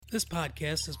This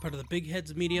podcast is part of the Big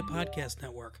Heads Media Podcast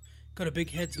Network. Go to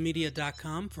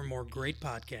bigheadsmedia.com for more great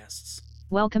podcasts.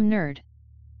 Welcome, nerd.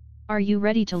 Are you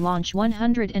ready to launch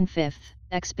 105th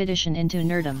expedition into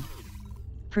nerdom?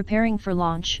 Preparing for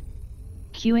launch.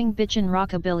 Cueing bitchin'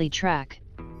 rockabilly track.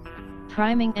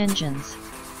 Priming engines.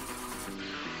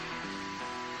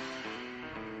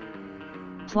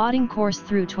 Plotting course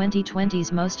through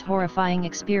 2020's most horrifying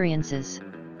experiences.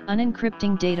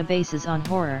 Unencrypting databases on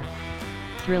horror.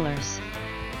 Thrillers.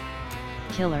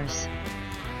 Killers.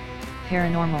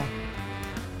 Paranormal.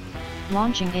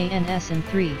 Launching ANS in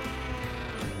 3,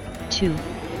 2,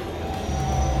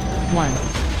 1.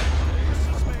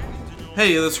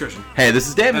 Hey, this is Christian. Hey, this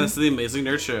is David. And this is the Amazing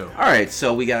Nerd Show. Alright,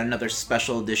 so we got another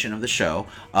special edition of the show.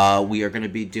 We are going to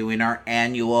be doing our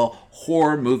annual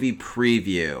horror movie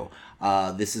preview.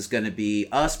 This is going to be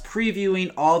us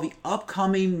previewing all the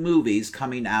upcoming movies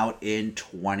coming out in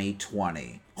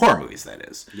 2020. Horror movies, that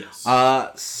is. Yes.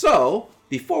 So,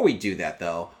 before we do that,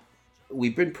 though,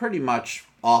 we've been pretty much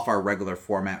off our regular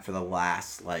format for the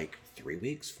last, 3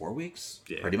 weeks, 4 weeks?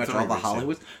 Yeah, pretty much 3 all the weeks,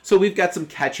 Hollywood. yeah. So we've got some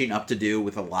catching up to do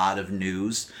with a lot of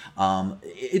news.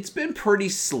 It's been pretty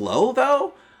slow,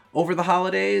 though, over the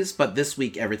holidays, but this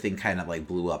week everything kind of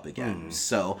blew up again.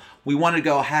 So we want to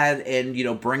go ahead and,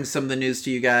 bring some of the news to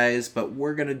you guys, but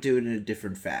we're going to do it in a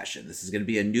different fashion. This is going to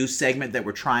be a new segment that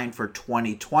we're trying for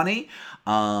 2020.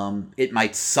 It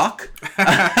might suck.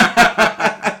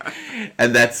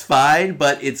 And that's fine,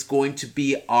 but it's going to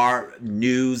be our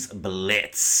news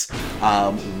blitz.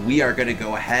 We are going to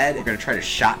go ahead. We're going to try to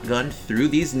shotgun through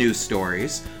these news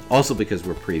stories. Also because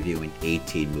we're previewing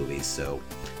 18 movies, so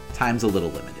time's a little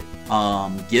limited.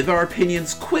 Give our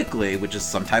opinions quickly, which is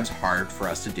sometimes hard for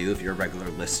us to do. If you're a regular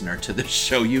listener to the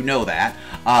show, you know that.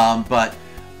 But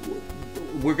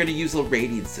we're going to use a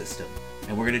rating system.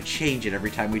 And we're going to change it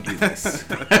every time we do this.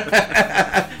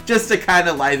 Just to kind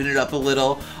of liven it up a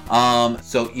little.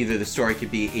 So either the story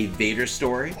could be a Vader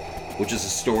story, which is a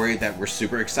story that we're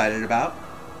super excited about,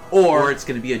 or it's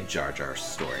going to be a Jar Jar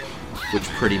story, which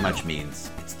pretty much means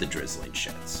it's the drizzling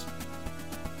shits.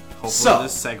 Hopefully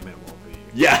this segment will be.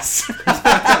 Yes.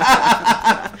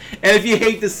 And if you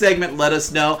hate the segment, let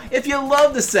us know. If you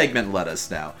love the segment, let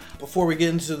us know. Before we get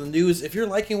into the news, if you're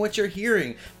liking what you're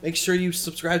hearing, make sure you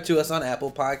subscribe to us on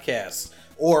Apple Podcasts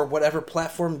or whatever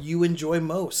platform you enjoy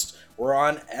most. We're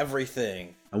on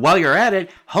everything. And while you're at it,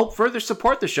 help further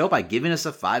support the show by giving us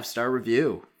a 5-star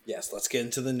review. Yes, let's get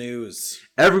into the news.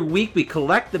 Every week we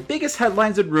collect the biggest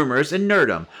headlines and rumors in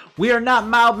nerdom. We are not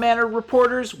mild-mannered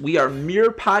reporters. We are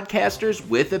mere podcasters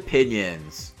with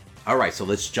opinions. All right, so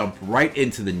let's jump right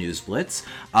into the news blitz.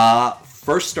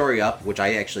 First story up, which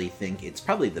I actually think it's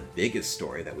probably the biggest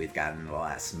story that we've gotten in the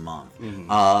last month.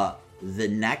 The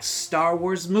next Star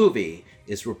Wars movie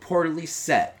is reportedly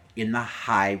set in the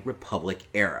High Republic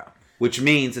era, which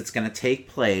means it's going to take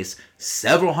place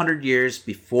several hundred years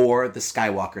before the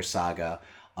Skywalker saga.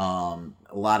 A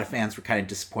lot of fans were kind of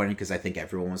disappointed because I think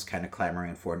everyone was kind of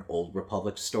clamoring for an Old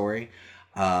Republic story.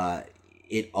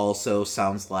 It also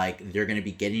sounds like they're going to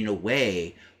be getting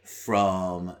away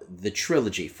from the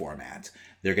trilogy format.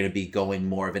 They're going to be going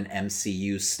more of an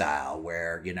MCU style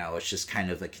where, it's just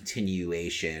kind of a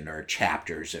continuation or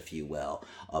chapters, if you will,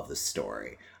 of the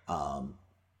story.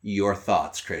 Your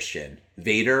thoughts, Christian?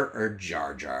 Vader or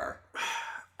Jar Jar?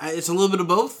 It's a little bit of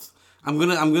both. I'm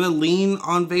gonna lean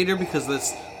on Vader because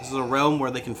this is a realm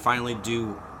where they can finally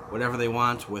do whatever they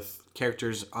want with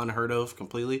characters unheard of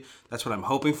completely. That's what I'm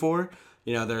hoping for.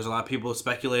 There's a lot of people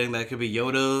speculating that it could be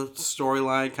Yoda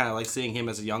storyline, kind of like seeing him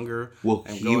as a younger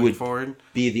and going forward.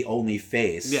 Be the only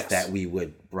face that we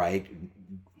would, right?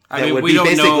 We don't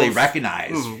basically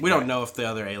recognize. We don't know if the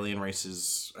other alien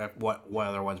races, what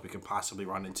other ones we could possibly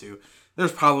run into.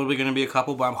 There's probably going to be a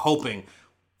couple, but I'm hoping,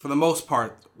 for the most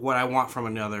part, what I want from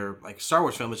another Star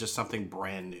Wars film is just something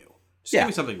brand new. Just give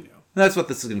me something new. That's what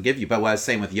this is going to give you. But what I was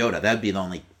saying with Yoda, that'd be the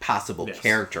only possible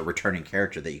returning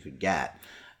character that you could get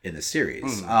in the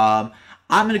series. I'm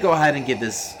going to go ahead and give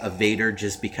this a Vader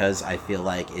just because I feel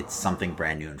like it's something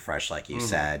brand new and fresh, like you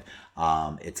said.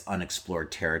 It's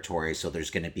unexplored territory, so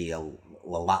there's going to be a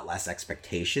lot less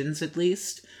expectations, at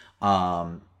least.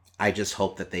 I just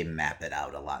hope that they map it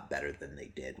out a lot better than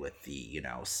they did with the,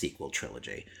 sequel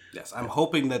trilogy. Yes, I'm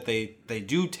hoping that they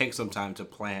do take some time to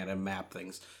plan and map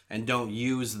things and don't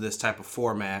use this type of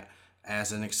format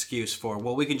as an excuse for,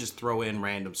 we can just throw in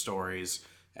random stories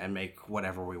and make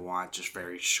whatever we want, just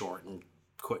very short and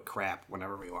quick crap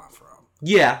whenever we want from.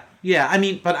 Yeah. I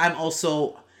mean, but I'm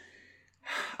also...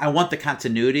 I want the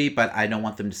continuity, but I don't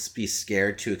want them to be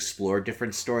scared to explore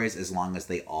different stories as long as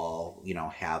they all,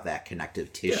 have that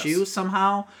connective tissue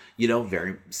somehow,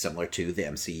 very similar to the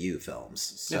MCU films.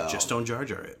 So just don't Jar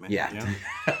Jar it, man. Yeah.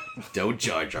 Don't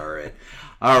Jar Jar it.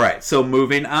 All right, so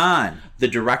moving on. The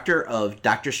director of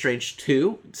Doctor Strange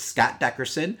 2, Scott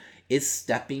Derrickson, is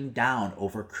stepping down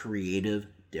over creative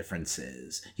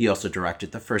differences. He also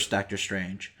directed the first Doctor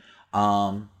Strange.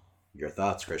 Your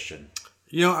thoughts, Christian?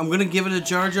 I'm going to give it a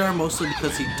Jar Jar, mostly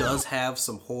because he does have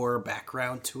some horror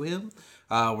background to him.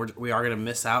 We are going to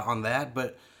miss out on that,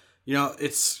 but,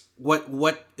 it's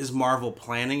what is Marvel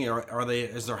planning?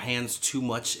 Is their hands too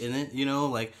much in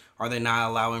it, are they not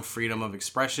allowing freedom of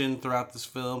expression throughout this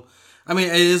film? I mean,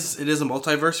 it is a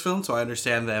multiverse film, so I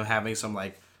understand them having some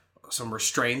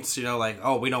restraints, we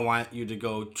don't want you to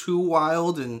go too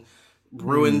wild and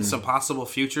ruin some possible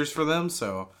futures for them,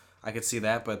 so I could see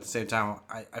that, but at the same time,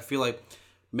 I feel like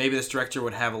maybe this director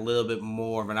would have a little bit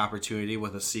more of an opportunity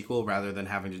with a sequel rather than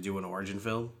having to do an origin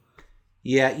film.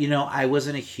 Yeah, I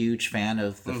wasn't a huge fan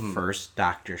of the first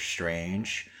Doctor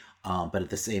Strange, but at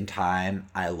the same time,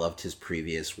 I loved his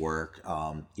previous work,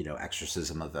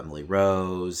 Exorcism of Emily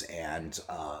Rose and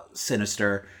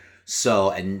Sinister. So,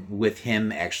 and with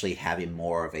him actually having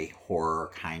more of a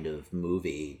horror kind of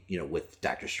movie, with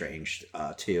Doctor Strange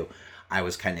 2, I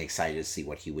was kind of excited to see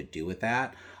what he would do with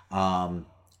that.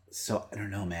 So, I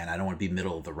don't know, man. I don't want to be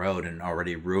middle of the road and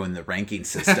already ruin the ranking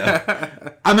system.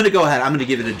 I'm going to go ahead. I'm going to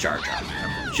give it a Jar Jar.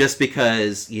 Just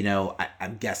because,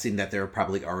 I'm guessing that they're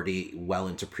probably already well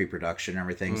into pre-production and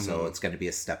everything. So, it's going to be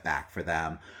a step back for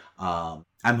them. I'm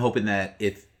hoping that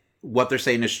if what they're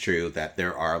saying is true, that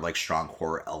there are strong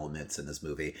horror elements in this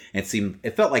movie. And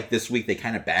it felt like this week they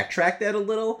kind of backtracked that a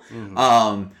little.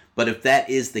 But if that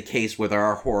is the case where there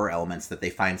are horror elements, that they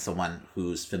find someone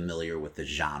who's familiar with the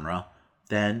genre,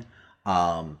 then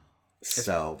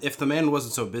if the man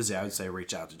wasn't so busy, I would say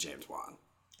reach out to James Wan.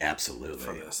 Absolutely.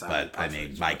 For this. But I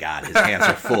mean, my God, his hands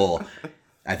are full.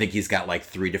 I think he's got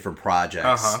 3 different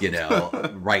projects,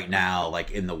 right now,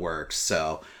 in the works.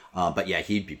 So, but yeah,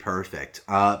 he'd be perfect.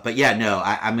 But yeah, no,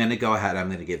 I'm going to go ahead. I'm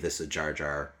going to give this a Jar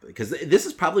Jar because this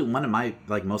is probably one of my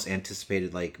most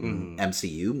anticipated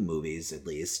MCU movies, at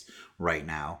least right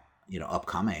now,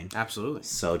 upcoming. Absolutely.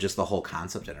 So just the whole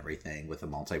concept and everything with the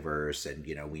multiverse, and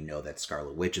we know that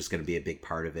Scarlet Witch is going to be a big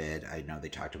part of it. I know they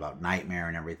talked about Nightmare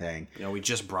and everything. We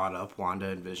just brought up Wanda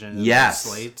and Vision in the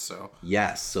slate, so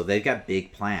so they've got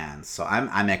big plans. So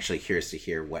I'm actually curious to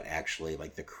hear what actually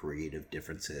the creative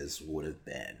differences would have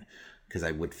been, because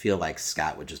I would feel like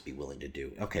Scott would just be willing to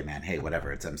do, okay, man, hey,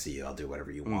 whatever, it's MCU, I'll do whatever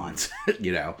you want,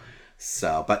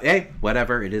 So, but hey,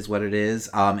 whatever, it is what it is.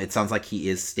 It sounds like he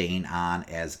is staying on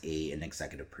as an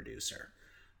executive producer.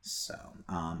 So,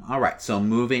 all right. So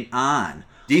moving on,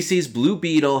 DC's Blue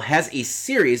Beetle has a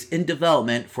series in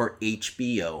development for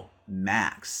HBO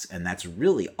Max, and that's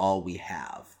really all we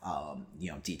have,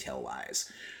 detail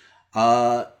wise.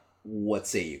 What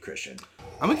say you, Christian?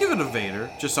 I'm gonna give it a Vader,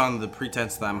 just on the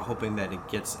pretense that I'm hoping that it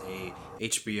gets a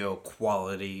HBO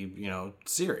quality,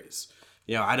 series.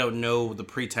 I don't know the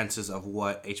pretenses of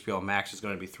what HBO Max is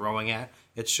going to be throwing at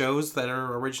its shows that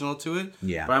are original to it.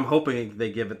 Yeah. But I'm hoping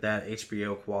they give it that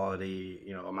HBO quality,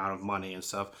 amount of money and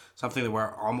stuff. Something that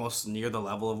we're almost near the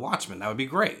level of Watchmen. That would be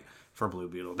great for Blue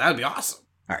Beetle. That would be awesome.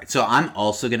 All right. So I'm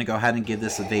also going to go ahead and give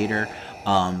this a Vader.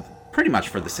 Pretty much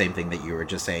for the same thing that you were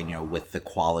just saying, with the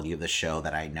quality of the show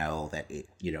that I know that,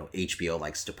 HBO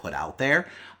likes to put out there.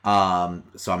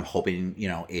 So I'm hoping,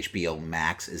 HBO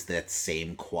Max is that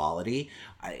same quality.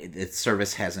 Its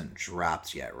service hasn't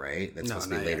dropped yet, right? That's supposed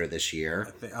to be later this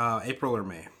year. April or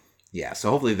May. Yeah, so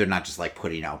hopefully they're not just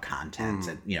putting out content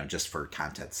and just for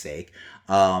content's sake.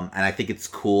 And I think it's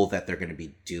cool that they're going to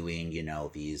be doing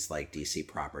these DC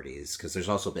properties, because there's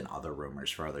also been other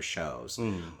rumors for other shows,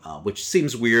 which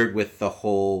seems weird with the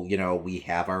whole we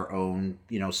have our own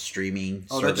streaming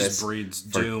service. That just breeds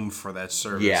doom for that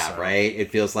service. Yeah, so. Right. It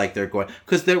feels like they're going,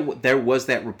 because there was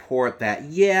that report that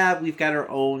we've got our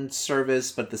own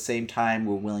service, but at the same time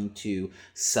we're willing to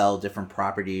sell different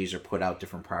properties or put out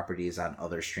different properties on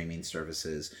other streaming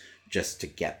services just to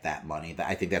get that money.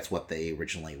 I think that's what they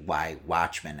why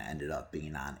Watchmen ended up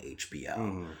being on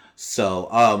HBO.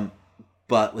 So,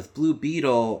 but with Blue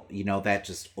Beetle, that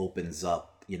just opens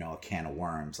up, a can of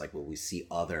worms. Will we see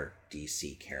other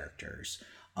DC characters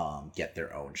get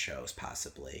their own shows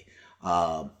possibly?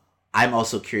 I'm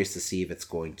also curious to see if it's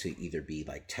going to either be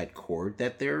Ted Kord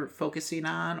that they're focusing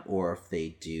on, or if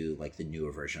they do the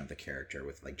newer version of the character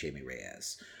with Jamie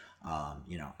Reyes.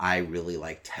 I really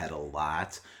like Ted a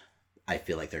lot. I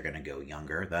feel like they're going to go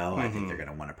younger, though. I think they're going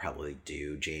to want to probably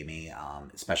do Jamie,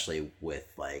 especially with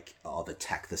like all the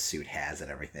tech the suit has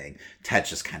and everything. Ted's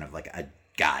just kind of like a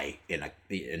guy in a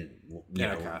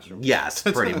costume. Yes,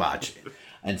 pretty much,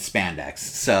 and spandex.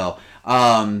 So,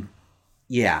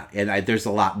 yeah, and there's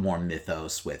a lot more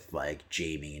mythos with like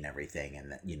Jamie and everything,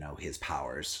 and his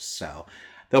powers. So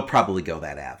they'll probably go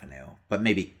that avenue. But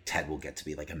maybe Ted will get to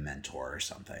be like a mentor or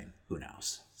something. Who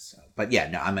knows? So, but yeah,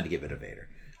 no, I'm going to give it a Vader.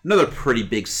 Another pretty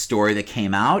big story that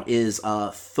came out is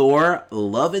Thor: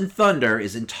 Love and Thunder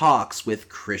is in talks with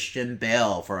Christian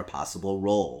Bale for a possible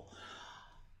role.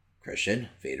 Christian,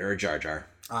 Vader or Jar Jar?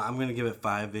 I'm going to give it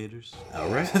 5 Vaders. All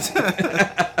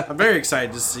right. I'm very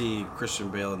excited to see Christian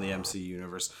Bale in the MCU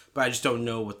universe, but I just don't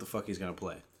know what the fuck he's going to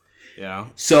play. You know?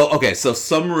 So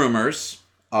some rumors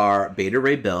are Beta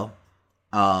Ray Bill,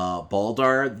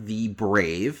 Baldar the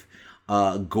Brave,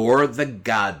 Gore the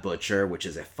God Butcher, which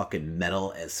is a fucking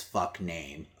metal as fuck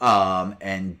name,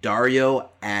 and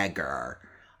Dario Agar.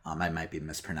 I might be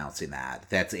mispronouncing that.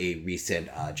 That's a recent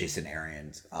Jason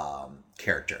Aaron's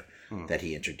character that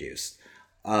he introduced.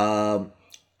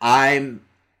 I'm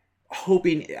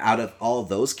hoping out of all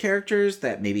those characters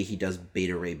that maybe he does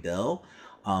Beta Ray Bill,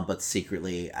 but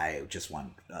secretly I just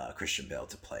want Christian Bale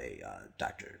to play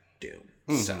Dr. Doom.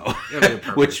 So,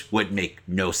 which would make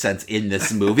no sense in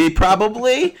this movie,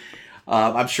 probably.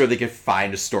 I'm sure they could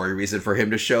find a story reason for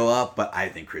him to show up, but I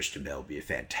think Christian Bale would be a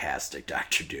fantastic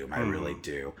Dr. Doom. I really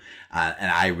do.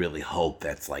 And I really hope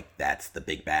that's the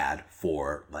big bad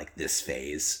for like this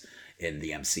phase in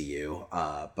the MCU.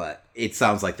 But it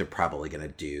sounds like they're probably going to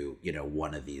do,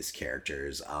 one of these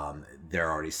characters. They're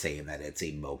already saying that it's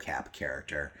a mocap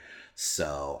character.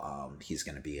 So he's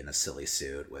going to be in a silly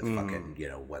suit with fucking,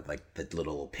 the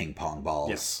little ping pong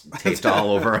balls taped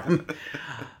all over him.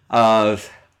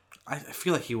 I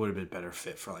feel like he would have been better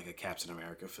fit for like a Captain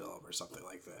America film or something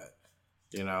like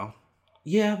that.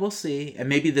 Yeah, we'll see. And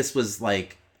maybe this was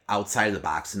like outside of the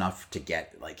box enough to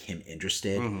get like him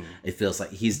interested. It feels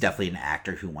like he's definitely an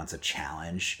actor who wants a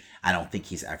challenge. I don't think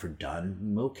he's ever done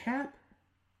mocap.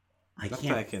 I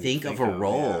can't think of a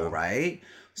role, right?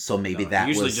 So maybe that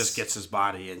usually just gets his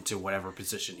body into whatever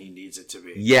position he needs it to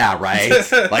be. Yeah, right.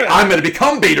 Like I'm going to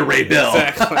become Beta Ray Bill.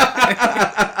 Exactly.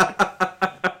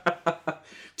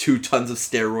 2 tons of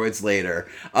steroids later.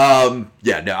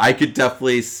 I could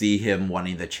definitely see him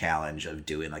wanting the challenge of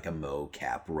doing like a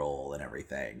mocap role and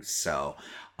everything. So,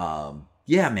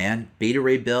 man, Beta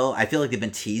Ray Bill. I feel like they've been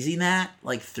teasing that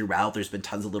like throughout. There's been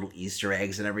tons of little Easter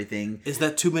eggs and everything. Is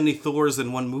that too many Thors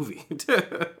in one movie?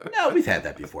 No, we've had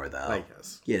that before though. I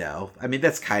guess. I mean,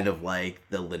 that's kind of like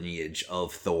the lineage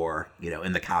of Thor,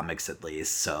 in the comics at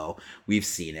least. So we've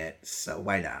seen it. So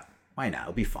why not?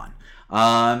 It'll be fun.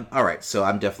 All right, so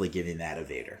I'm definitely giving that a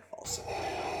Vader also.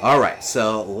 All right,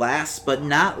 so last but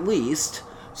not least,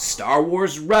 Star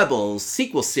Wars Rebels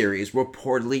sequel series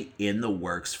reportedly in the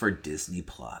works for Disney+.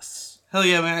 Hell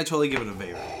yeah, man! I totally give it a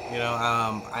Vader.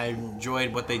 I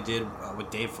enjoyed what they did, what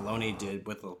Dave Filoni did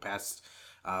with the past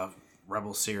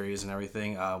Rebel series and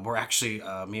everything. We're actually,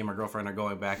 me and my girlfriend are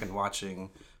going back and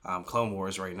watching Clone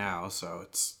Wars right now, so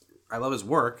I love his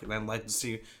work, and I'd like to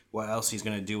see what else he's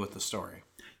going to do with the story.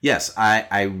 Yes,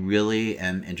 I really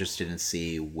am interested in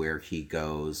see where he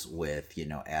goes with,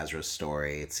 Azra's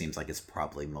story. It seems like it's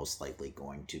probably most likely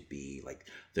going to be like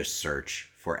the search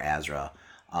for Azra.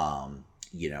 I'm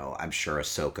sure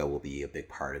Ahsoka will be a big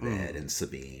part of it, and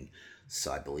Sabine.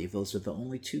 So I believe those are the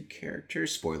only 2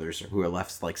 characters, spoilers, who are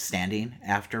left like standing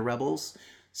after Rebels.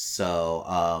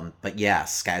 So, but yeah,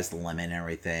 sky's the limit and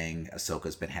everything.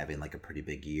 Ahsoka's been having like a pretty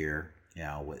big year.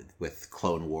 With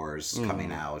Clone Wars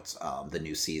coming out, the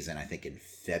new season, I think in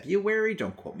February,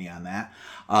 don't quote me on that.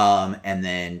 And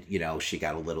then, she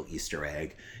got a little Easter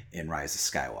egg in Rise of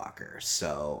Skywalker.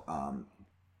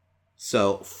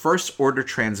 So First Order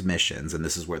Transmissions, and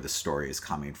this is where the story is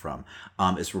coming from,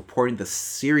 is reporting the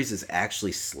series is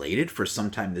actually slated for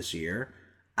sometime this year.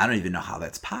 I don't even know how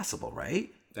that's possible,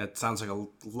 right? That sounds like a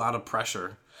lot of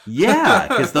pressure. Yeah,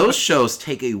 because those shows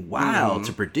take a while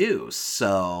to produce.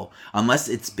 So unless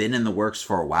it's been in the works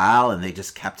for a while and they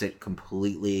just kept it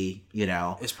completely,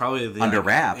 it's probably the under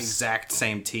wraps. Exact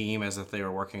same team as if they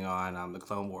were working on the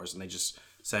Clone Wars, and they just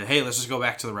said, "Hey, let's just go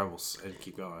back to the Rebels and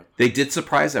keep going." They did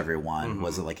surprise everyone.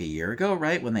 Was it like a year ago,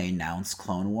 right, when they announced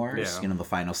Clone Wars? Yeah. The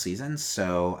final season.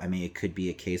 So I mean, it could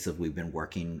be a case of we've been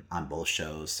working on both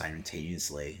shows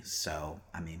simultaneously. So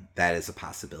I mean, that is a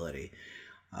possibility.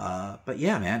 But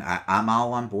yeah, man, I'm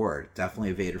all on board. Definitely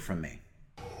a Vader from me.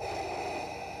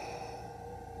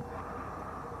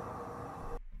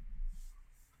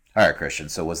 All right, Christian.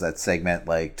 So was that segment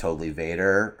like totally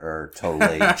Vader or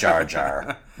totally Jar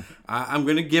Jar? I'm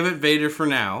going to give it Vader for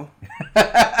now.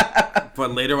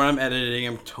 But later when I'm editing,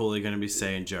 I'm totally going to be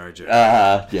saying Jar Jar.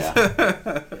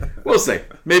 Yeah. We'll see.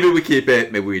 Maybe we keep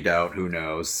it. Maybe we don't. Who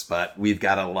knows? But we've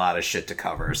got a lot of shit to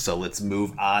cover. So let's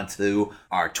move on to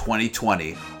our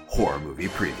 2020 horror movie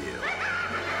preview.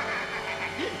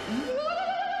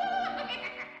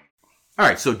 All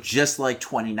right, so just like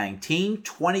 2019,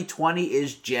 2020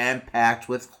 is jam-packed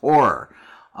with horror.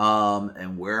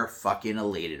 And we're fucking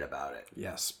elated about it.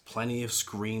 Yes, plenty of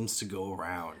screams to go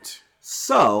around.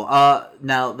 So,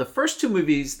 now the first two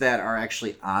movies that are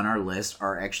actually on our list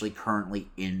are actually currently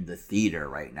in the theater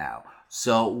right now.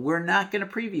 So we're not going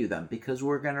to preview them because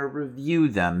we're going to review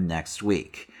them next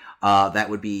week. That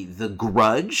would be The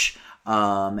Grudge,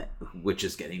 which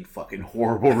is getting fucking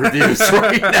horrible reviews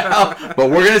right now.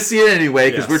 But we're going to see it anyway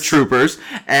because we're troopers.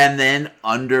 And then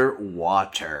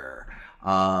Underwater.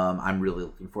 I'm really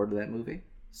looking forward to that movie.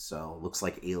 So looks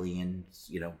like aliens,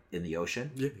 in the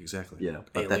ocean. Yeah, exactly.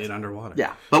 Alien underwater.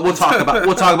 Yeah, but we'll talk about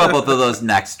both of those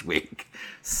next week.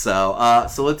 So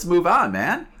let's move on,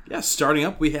 man. Yeah, starting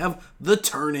up, we have The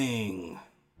Turning.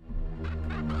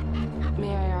 May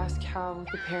I ask how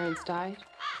the parents died?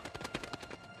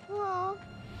 Well,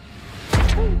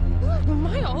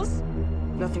 Miles?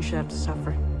 Nothing should have to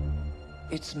suffer.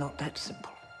 It's not that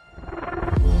simple.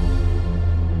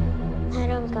 I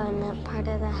don't go in that part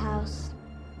of the house.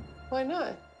 Why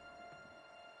not?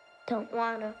 Don't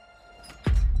wanna.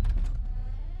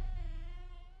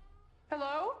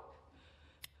 Hello?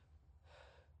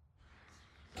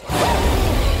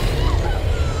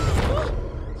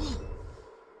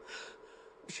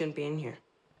 You shouldn't be in here.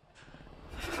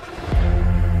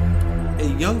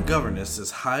 A young governess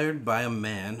is hired by a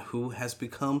man who has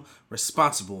become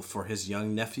responsible for his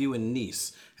young nephew and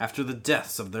niece after the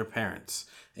deaths of their parents.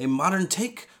 A modern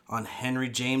take on Henry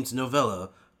James'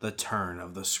 novella, The Turn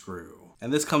of the Screw.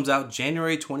 And this comes out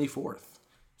January 24th,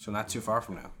 so not too far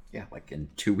from now. Yeah, like in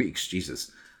 2 weeks, Jesus.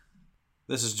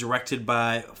 This is directed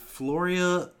by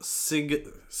Floria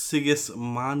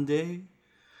Sigismondi.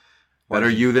 Better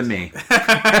you than me.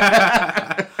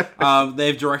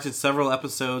 They've directed several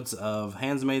episodes of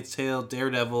Handmaid's Tale,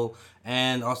 Daredevil,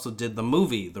 and also did the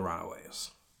movie The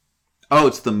Runaways. Oh,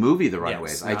 it's the movie The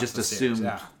Runaways. Yes, I just assumed.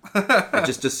 Series, I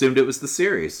just assumed it was the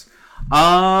series.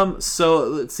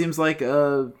 So it seems like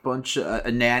a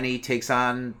nanny takes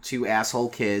on two asshole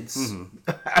kids. Mm-hmm.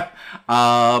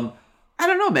 I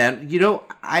don't know, man.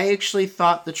 I actually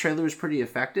thought the trailer was pretty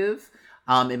effective.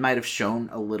 It might have shown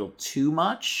a little too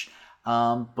much,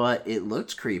 but it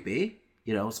looked creepy.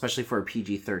 Especially for a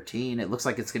PG-13, it looks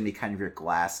like it's going to be kind of your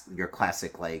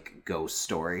classic like ghost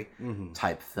story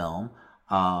type film.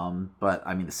 But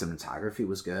I mean, the cinematography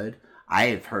was good. I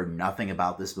have heard nothing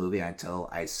about this movie until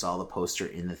I saw the poster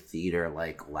in the theater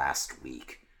like last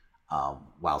week,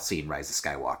 while seeing Rise of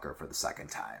Skywalker for the second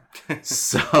time.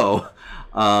 So,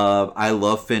 I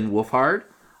love Finn Wolfhard.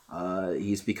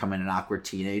 He's becoming an awkward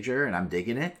teenager, and I'm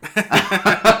digging it.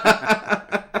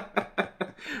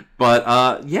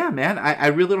 But yeah, man, I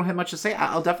really don't have much to say.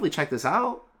 I'll definitely check this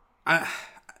out.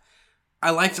 I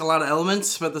liked a lot of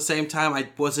elements, but at the same time, I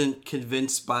wasn't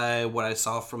convinced by what I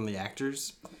saw from the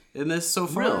actors in this so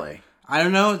far. Really? I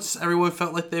don't know. Everyone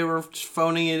felt like they were just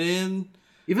phoning it in.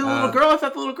 Even the little girl, I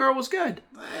thought the little girl was good.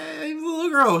 Even the little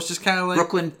girl was just kind of like...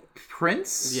 Brooklyn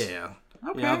Prince? Yeah.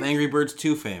 Okay. The Angry Birds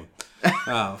 2 fame.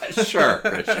 Oh. Sure,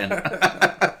 Christian.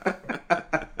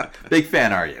 Big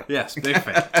fan, are you? Yes, big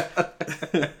fan.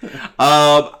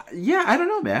 Yeah, I don't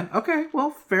know, man. Okay,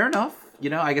 well, fair enough.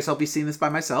 I guess I'll be seeing this by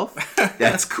myself.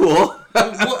 That's cool.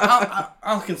 Well,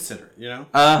 I'll consider it,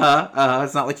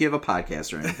 It's not like you have a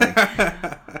podcast or anything.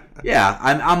 Yeah,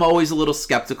 I'm always a little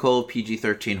skeptical of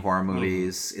PG-13 horror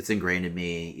movies. It's ingrained in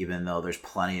me, even though there's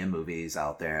plenty of movies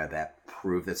out there that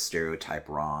prove that stereotype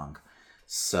wrong.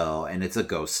 So, and it's a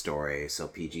ghost story, so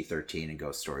PG-13 and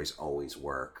ghost stories always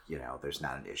work. There's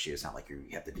not an issue. It's not like you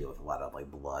have to deal with a lot of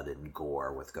like blood and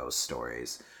gore with ghost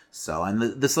stories. So, and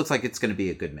this looks like it's going to be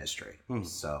a good mystery.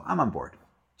 So, I'm on board.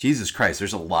 Jesus Christ,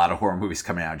 there's a lot of horror movies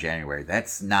coming out in January.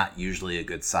 That's not usually a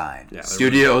good sign. Yeah,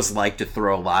 studios like to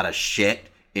throw a lot of shit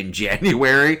in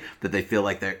January that they feel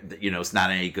like it's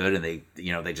not any good, and they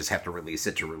just have to release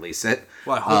it to release it.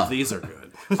 Well, I hope these are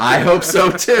good. I hope so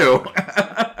too.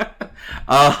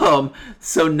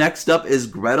 So next up is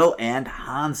Gretel and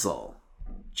Hansel,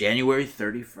 January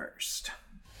 31st.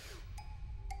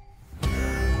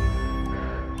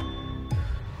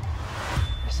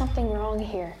 There's something wrong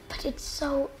here. But it's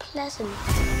so pleasant.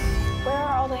 Where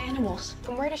are all the animals?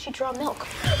 From where does she draw milk?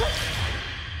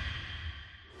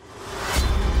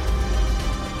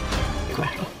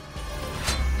 Gretel,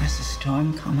 there's a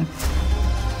storm coming.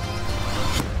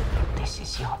 This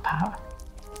is your power.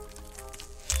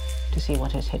 To see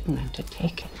what is hidden and to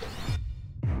take it.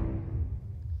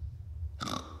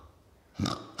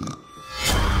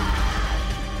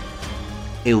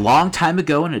 A long time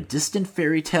ago in a distant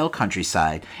fairy tale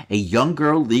countryside, a young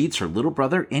girl leads her little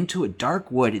brother into a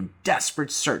dark wood in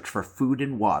desperate search for food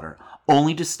and water,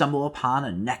 only to stumble upon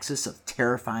a nexus of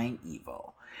terrifying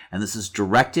evil. And this is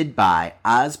directed by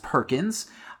Oz Perkins,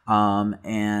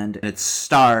 and it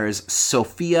stars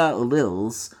Sophia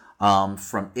Lillis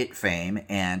from It fame,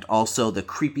 and also the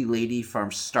creepy lady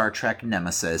from Star Trek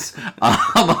Nemesis,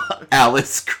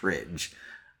 Alice Cridge.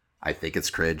 I think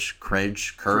it's Cridge.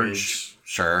 Courage.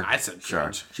 Sure. I said sure.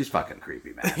 Cridge. She's fucking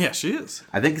creepy, man. Yeah, she is.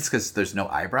 I think it's because there's no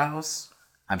eyebrows.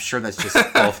 I'm sure that's just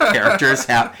both characters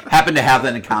happen to have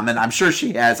that in common. I'm sure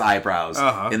she has eyebrows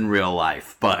in real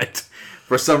life, but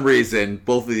for some reason,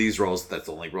 both of these roles, that's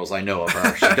the only roles I know of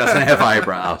her, she doesn't have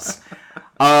eyebrows.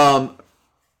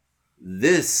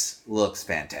 This looks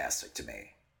fantastic to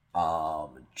me.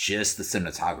 Just the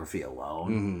cinematography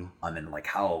alone. I mean, like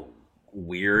how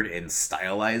weird and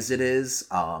stylized it is.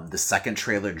 The second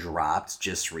trailer dropped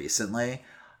just recently,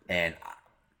 and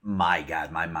my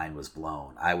God, my mind was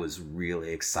blown. I was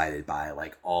really excited by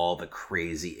like all the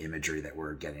crazy imagery that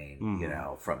we're getting, you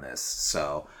know, from this.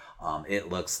 So it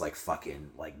looks like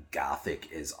fucking like gothic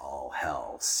is all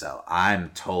hell. So I'm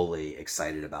totally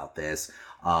excited about this.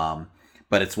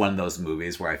 But it's one of those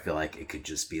movies where I feel like it could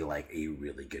just be like a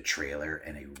really good trailer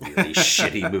and a really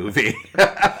shitty movie.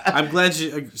 I'm glad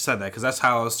you said that, because that's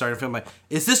how I was starting to feel like,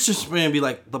 is this just going to be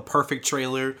like the perfect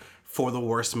trailer for the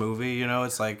worst movie? You know,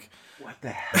 it's like... What the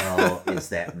hell is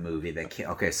that movie that came...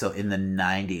 Okay, so in the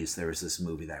 90s, there was this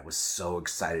movie that I was so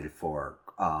excited for.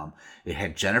 It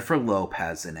had Jennifer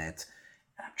Lopez in it.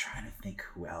 And I'm trying to think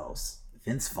who else.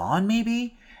 Vince Vaughn,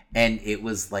 maybe? And it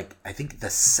was like, I think The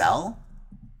Cell?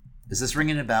 Is this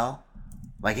ringing a bell?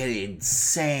 Like an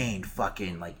insane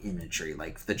fucking like imagery.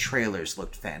 Like the trailers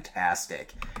looked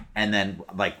fantastic. And then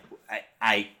like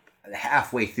I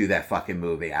halfway through that fucking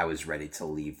movie, I was ready to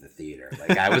leave the theater.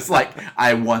 Like I was like,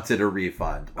 I wanted a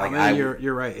refund. Like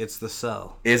you're right. It's The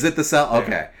Cell. Is it The Cell?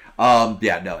 Okay.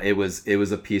 Yeah, no, it was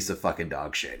a piece of fucking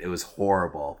dog shit. It was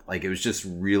horrible. Like it was just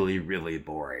really, really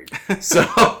boring. So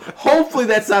hopefully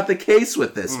that's not the case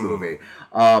with this movie.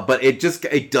 But it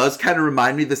does kind of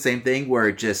remind me of the same thing where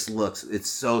it just looks, it's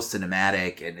so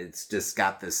cinematic and it's just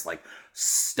got this like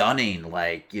stunning,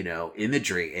 like, you know,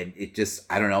 imagery. And it just,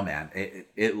 I don't know, man,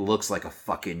 it looks like a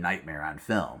fucking nightmare on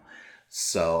film.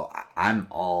 So I'm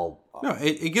all... No,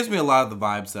 it gives me a lot of the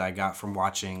vibes that I got from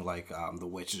watching like The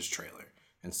Witches trailer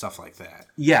and stuff like that.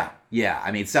 Yeah.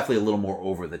 I mean, it's definitely a little more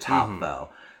over the top though.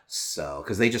 So,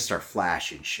 because they just start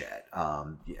flashing shit.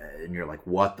 And you're like,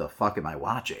 what the fuck am I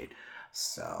watching?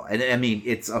 So, and I mean,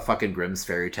 it's a fucking Grimm's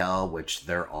fairy tale, which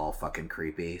they're all fucking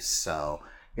creepy. So,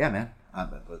 yeah, man.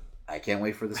 I can't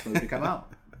wait for this movie to come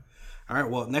out. All right,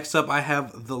 well, next up I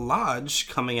have The Lodge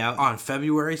coming out on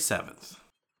February 7th.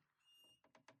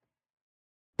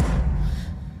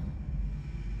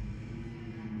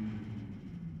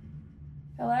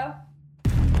 Hello?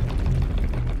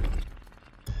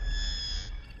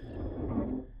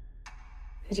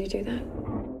 Did you do that?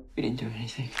 We didn't do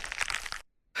anything.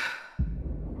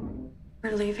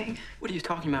 We're leaving. What are you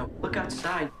talking about? Look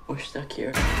outside. We're stuck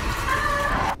here.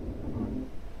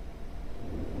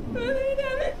 Please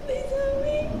help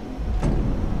me.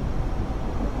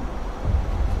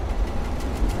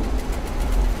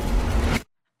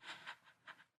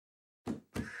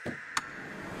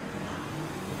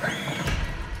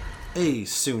 A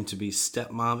soon-to-be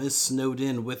stepmom is snowed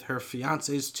in with her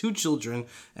fiancé's 2 children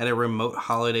at a remote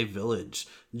holiday village.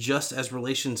 Just as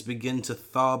relations begin to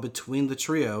thaw between the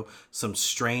trio, some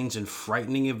strange and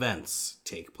frightening events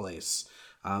take place.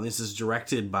 This is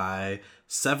directed by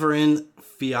Severin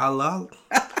Fiala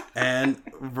and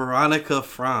Veronica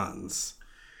Franz.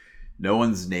 No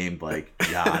one's named like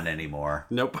John anymore.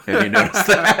 Nope. Have you noticed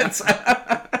that?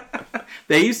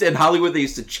 They used to, in Hollywood, they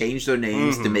used to change their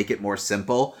names to make it more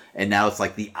simple, and now it's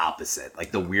like the opposite.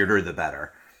 Like the weirder, the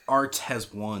better. Art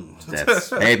has won.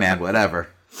 Hey man, whatever.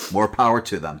 More power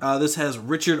to them. This has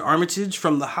Richard Armitage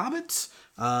from The Hobbit,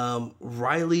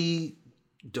 Riley,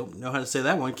 don't know how to say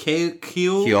that one,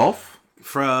 Keough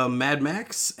from Mad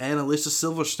Max, and Alicia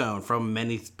Silverstone from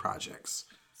many projects.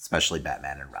 Especially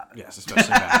Batman and Robin. Yes, especially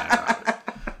Batman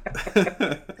and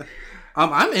Robin.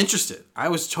 I'm interested. I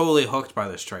was totally hooked by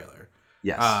this trailer.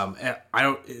 Yes.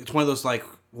 It's one of those like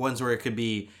ones where it could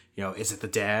be, is it the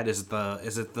dad? Is it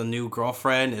the new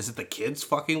girlfriend? Is it the kids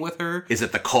fucking with her? Is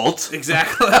it the cult?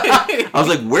 Exactly. I was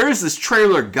like, where is this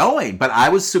trailer going? But I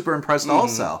was super impressed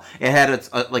also. It had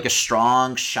a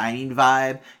strong Shining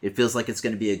vibe. It feels like it's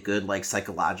going to be a good like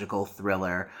psychological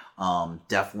thriller.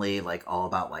 Definitely like all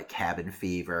about like cabin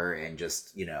fever and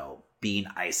just, being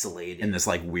isolated in this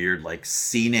like weird like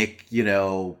scenic,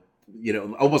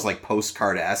 almost like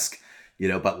postcard-esque,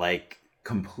 but like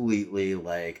completely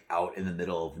like out in the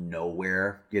middle of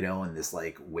nowhere, in this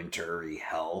like wintry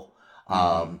hell.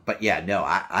 But yeah, no,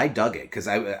 I dug it because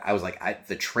I was like,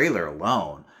 the trailer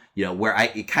alone, where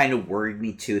it kind of worried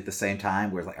me too at the same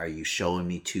time, where it's like, are you showing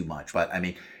me too much? But I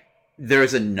mean,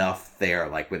 there's enough there,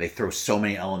 like where they throw so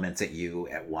many elements at you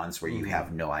at once where you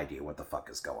have no idea what the fuck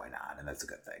is going on, and that's a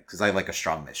good thing because I like a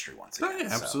strong mystery once again. Oh, yeah,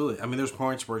 absolutely. I mean, there's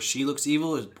points where she looks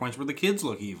evil, there's points where the kids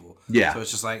look evil. Yeah. So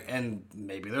it's just like, and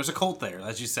maybe there's a cult there,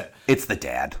 as you said. It's the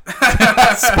dad.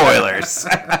 Spoilers.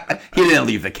 He didn't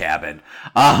leave the cabin.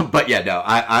 But yeah, no,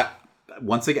 I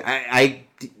once again,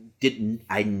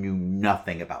 I knew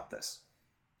nothing about this.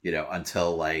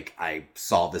 Until like I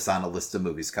saw this on a list of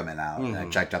movies coming out and I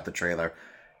checked out the trailer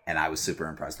and I was super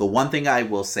impressed. The one thing I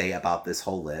will say about this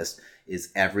whole list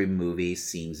is every movie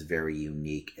seems very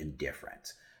unique and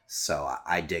different. So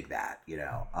I dig that,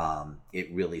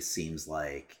 it really seems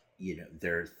like,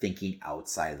 they're thinking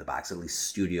outside of the box. At least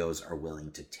studios are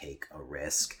willing to take a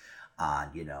risk on,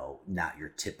 not your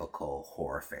typical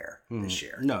horror fare this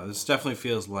year. No, this definitely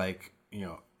feels like,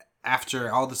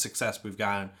 after all the success we've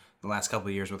gotten the last couple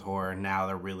of years with horror, now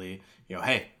they're really,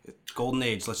 hey, it's golden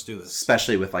age, let's do this.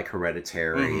 Especially with like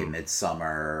Hereditary,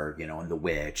 Midsommar, and The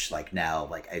Witch. Like now,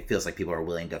 like it feels like people are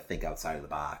willing to think outside of the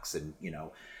box and,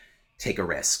 take a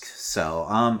risk. So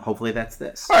hopefully that's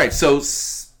this. All right, so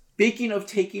speaking of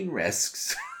taking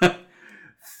risks,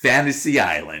 Fantasy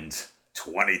Island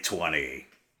 2020.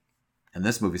 And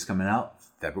this movie's coming out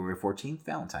February 14th,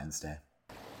 Valentine's Day.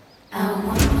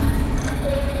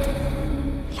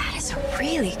 That is a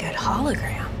really good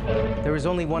hologram. There is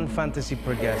only one fantasy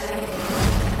per guest.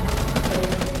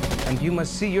 And you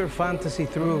must see your fantasy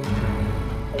through.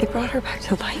 It brought her back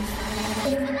to life.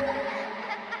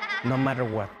 No matter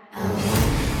what.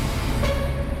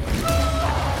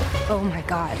 Oh my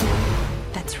god.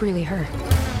 That's really her.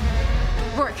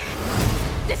 Rourke,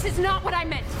 this is not what I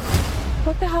meant.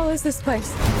 What the hell is this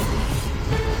place?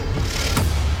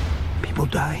 People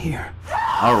die here.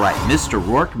 All right, Mr.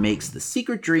 Rourke makes the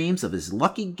secret dreams of his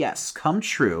lucky guests come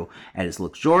true at his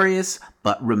luxurious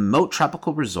but remote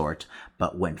tropical resort.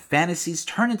 But when fantasies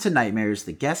turn into nightmares,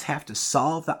 the guests have to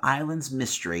solve the island's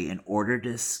mystery in order to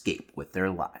escape with their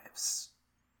lives.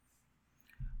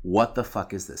 What the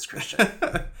fuck is this, Christian?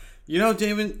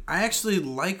 David, I actually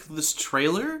like this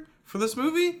trailer for this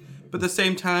movie, but at the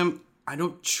same time, I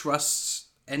don't trust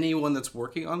anyone that's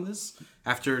working on this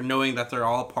after knowing that they're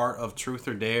all part of Truth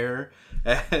or Dare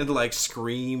and like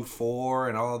Scream 4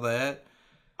 and all of that.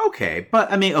 Okay,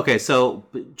 but I mean, so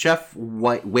Jeff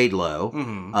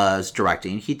Wadlow is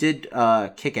directing. He did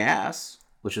Kick-Ass,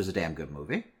 which was a damn good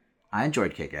movie. I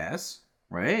enjoyed Kick-Ass,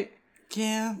 right?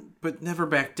 Yeah, but Never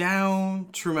Back Down,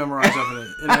 True Memoirs of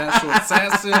an International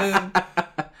Assassin.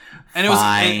 And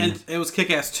it was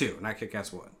Kick-Ass 2, not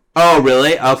Kick-Ass 1. Oh,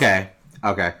 really? Okay.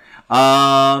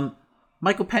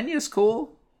 Michael Pena is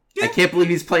cool. Yeah. I can't believe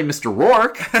he's playing Mr.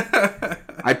 Rourke.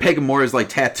 I'd peg him more as like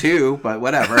Tattoo, but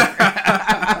whatever.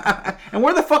 And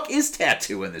where the fuck is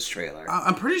Tattoo in this trailer?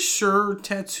 I'm pretty sure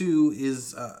Tattoo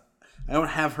is... I don't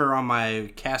have her on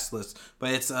my cast list,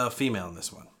 but it's a female in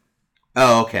this one.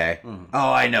 Oh, okay.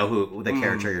 Oh, I know who the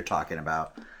character you're talking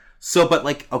about. So, but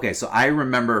like, so I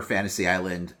remember Fantasy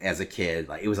Island as a kid.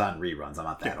 Like, it was on reruns. I'm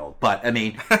not that old. But, I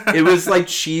mean, it was like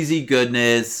cheesy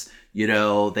goodness.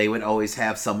 They would always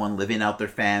have someone living out their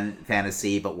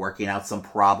fantasy, but working out some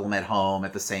problem at home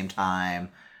at the same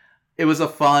time. It was a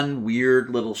fun, weird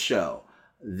little show.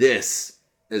 This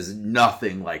is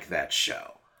nothing like that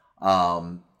show.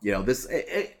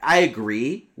 I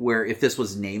agree where if this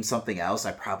was named something else,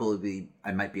 I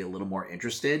might be a little more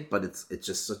interested, but it's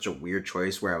just such a weird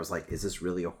choice where I was like, is this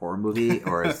really a horror movie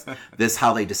or is this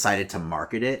how they decided to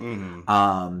market it?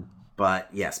 But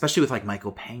yeah, especially with like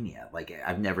Michael Pena, like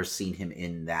I've never seen him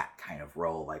in that kind of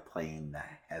role, like playing the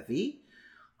heavy,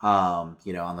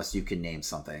 unless you can name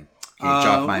something. Can you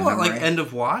jog my memory? Like End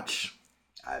of Watch?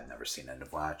 I've never seen End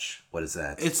of Watch. What is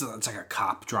that? It's like a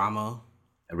cop drama.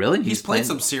 Really? He's played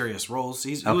some serious roles.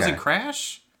 He was in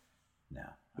Crash? No.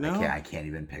 I can't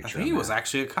even picture him. I think he was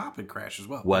actually a cop in Crash as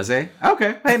well. Was he?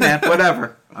 Okay. Hey, man,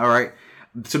 whatever. All right.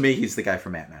 To me, he's the guy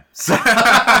from Ant-Man. So.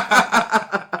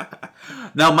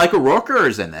 Now, Michael Rooker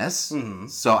is in this. Mm-hmm.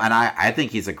 So, and I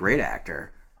think he's a great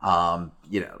actor. I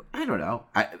don't know.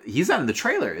 He's not in the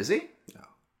trailer, is he?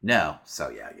 No. So,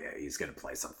 yeah, he's going to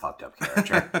play some fucked up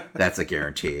character. That's a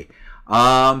guarantee.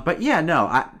 But, yeah,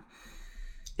 no.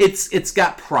 It's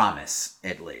got promise,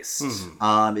 at least.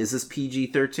 Mm-hmm. Is this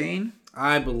PG-13?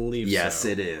 I believe so. Yes,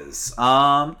 it is.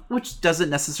 Which doesn't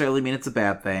necessarily mean it's a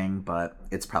bad thing, but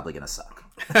it's probably going to suck.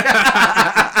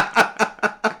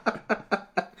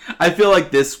 I feel like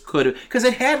this could have... Because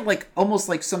it had, like, almost,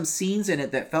 like, some scenes in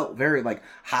it that felt very, like,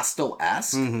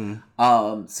 Hostel-esque.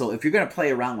 Mm-hmm. So if you're going to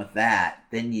play around with that,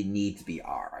 then you need to be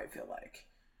R, I feel like.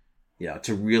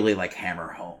 To really, like,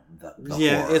 hammer home the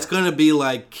horror. It's going to be,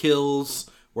 like, kills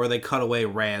where they cut away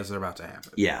as they're about to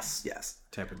happen. Yes.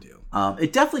 Type of deal.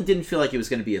 It definitely didn't feel like it was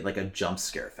going to be like a jump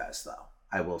scare fest, though.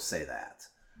 I will say that.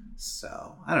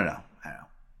 So, I don't know.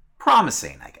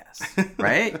 Promising, I guess.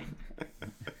 Right?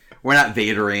 We're not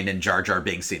Vadering and Jar Jar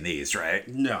Binks in these, right?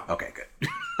 No. Okay, good.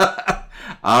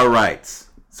 All right.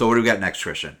 So what do we got next,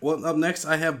 Christian? Well, up next,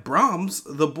 I have Brahms,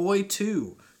 The Boy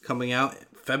 2, coming out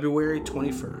February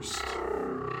 21st.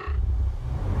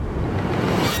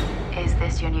 Is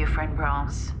this your new friend,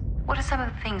 Brahms? What are some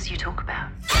of the things you talk about?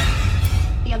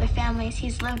 The other families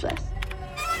he's lived with.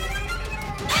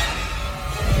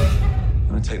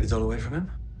 Want to take the doll away from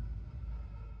him?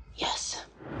 Yes.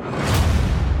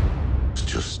 It's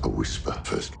just a whisper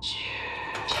first.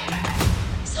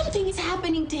 Something is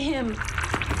happening to him.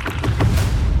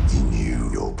 He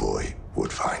knew your boy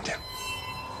would find him.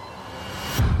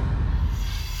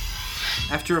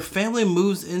 After a family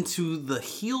moves into the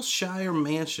Heelshire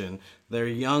mansion, their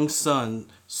young son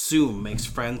soon makes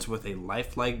friends with a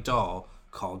lifelike doll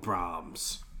called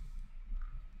Brahms.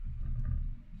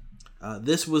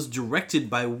 This was directed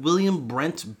by William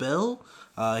Brent Bale.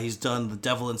 He's done The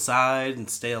Devil Inside and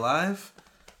Stay Alive.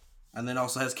 And then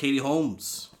also has Katie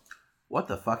Holmes. What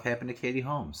the fuck happened to Katie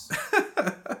Holmes?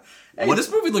 Hey,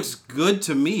 this movie looks good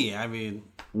to me. I mean...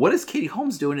 What is Katie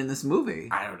Holmes doing in this movie?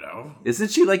 I don't know.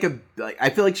 Isn't she like I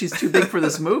feel like she's too big for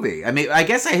this movie. I mean, I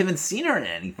guess I haven't seen her in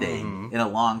anything in a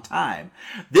long time.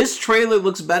 This trailer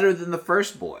looks better than the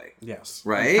first boy. Yes.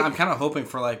 Right? I'm kind of hoping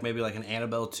for like maybe like an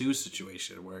Annabelle 2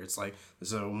 situation where it's like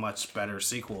this is a much better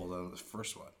sequel than the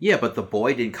first one. Yeah, but the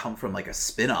boy didn't come from like a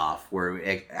spin-off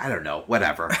where I don't know,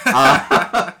 whatever.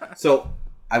 So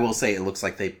I will say it looks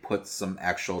like they put some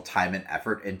actual time and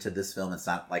effort into this film. It's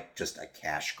not like just a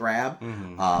cash grab.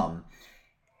 Mm-hmm.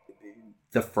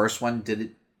 The first one did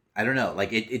it. I don't know.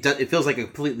 Like it feels like a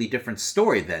completely different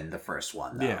story than the first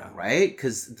one, though, yeah. Right?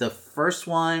 Because the first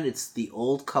one, it's the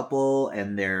old couple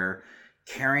and they're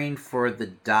caring for the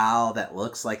doll that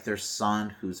looks like their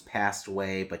son who's passed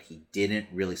away, but he didn't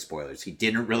really. Spoilers. He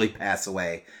didn't really pass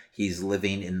away. He's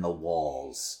living in the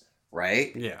walls,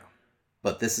 right? Yeah.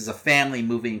 But this is a family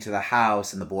moving to the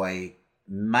house, and the boy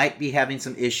might be having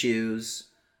some issues,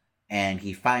 and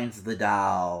he finds the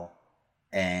doll,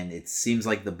 and it seems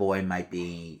like the boy might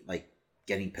be, like,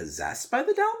 getting possessed by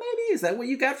the doll, maybe? Is that what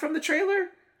you got from the trailer?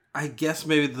 I guess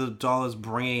maybe the doll is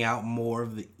bringing out more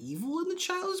of the evil in the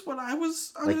child is what I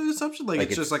was under the assumption. Like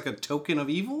it's just like a token of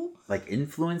evil? Like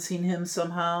influencing him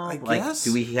somehow? I guess.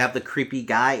 Do we have the creepy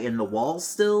guy in the wall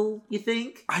still, you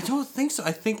think? I don't think so.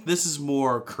 I think this is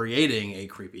more creating a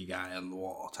creepy guy on the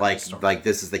wall. Like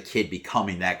this is the kid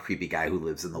becoming that creepy guy who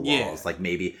lives in the walls. Yeah. Like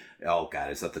maybe, oh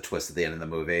God, is that the twist at the end of the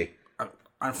movie?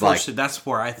 Unfortunately, that's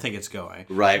where I think it's going.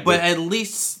 Right. But at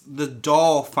least the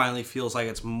doll finally feels like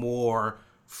it's more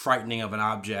frightening of an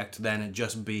object than it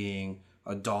just being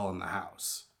a doll in the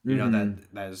house. You know,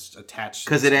 that is attached.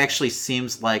 Because it actually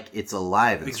seems like it's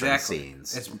alive in certain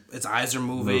scenes. Its eyes are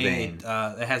moving.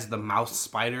 It has the mouse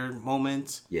spider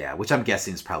moment. Yeah, which I'm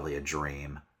guessing is probably a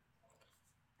dream.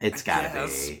 It's gotta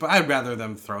be. But I'd rather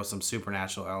them throw some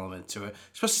supernatural element to it.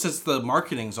 Especially since the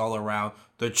marketing's all around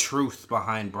the truth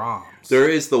behind Brahms. There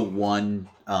is the one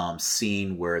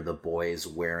scene where the boy is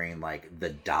wearing like the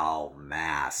doll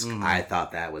mask. I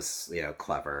thought that was,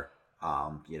 clever.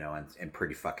 And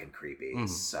pretty fucking creepy.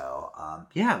 So,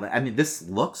 yeah, I mean, this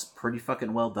looks pretty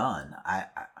fucking well done.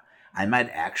 I might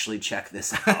actually check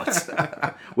this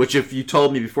out. Which, if you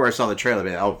told me before I saw the trailer, I'd be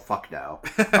like, oh, fuck no.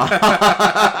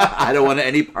 I don't want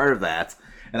any part of that.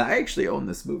 And I actually own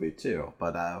this movie, too.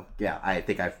 But, yeah, I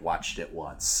think I've watched it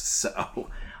once. So,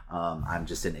 I'm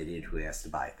just an idiot who has to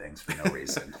buy things for no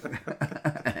reason.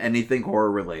 Anything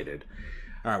horror-related.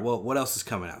 All right, well, what else is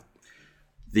coming out?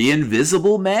 The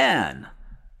Invisible Man,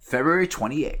 February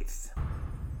 28th. Are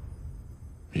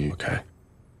you okay?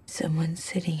 Someone's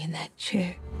sitting in that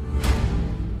chair.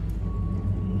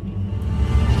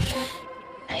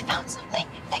 I found something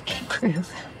that can prove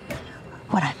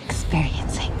what I'm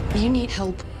experiencing. You need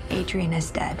help. Adrian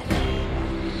is dead.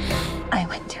 I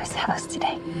went to his house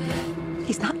today.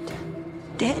 He's not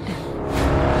dead.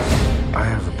 I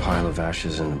have a pile of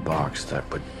ashes in a box that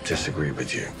would disagree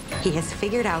with you. He has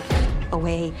figured out a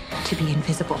way to be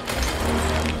invisible.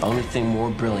 Only thing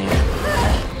more brilliant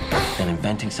than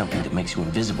inventing something that makes you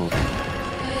invisible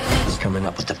is coming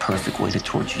up with the perfect way to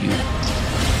torture you,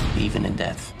 even in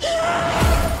death.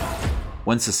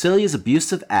 When Cecilia's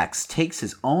abusive ex takes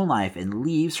his own life and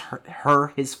leaves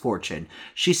her his fortune,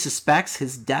 she suspects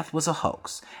his death was a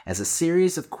hoax. As a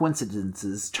series of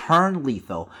coincidences turn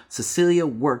lethal, Cecilia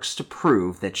works to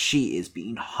prove that she is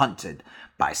being hunted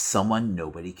by someone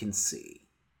nobody can see.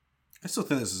 I still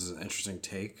think this is an interesting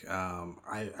take.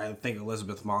 I think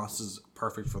Elizabeth Moss is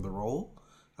perfect for the role.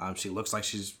 She looks like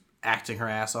she's acting her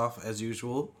ass off as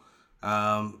usual.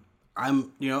 I'm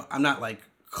not like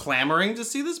clamoring to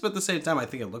see this, but at the same time, I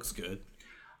think it looks good.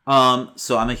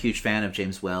 So I'm a huge fan of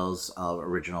James Whale's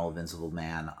original Invincible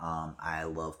Man. I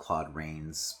love Claude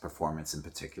Rains' performance in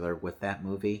particular with that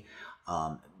movie.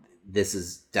 This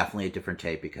is definitely a different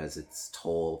take because it's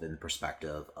told in the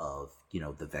perspective of,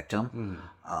 the victim,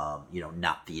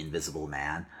 not the Invisible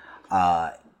Man.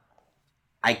 I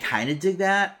kind of dig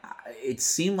that. It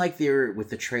seemed like with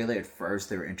the trailer at first,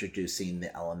 they were introducing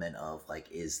the element of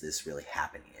like, is this really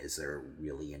happening? Is there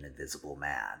really an invisible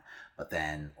man? But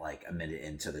then like a minute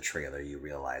into the trailer, you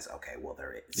realize, okay, well,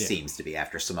 seems to be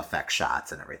after some effect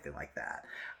shots and everything like that.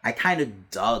 I kind of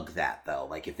dug that though.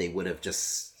 Like if they would have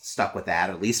just stuck with that,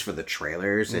 at least for the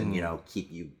trailers and,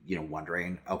 keep you,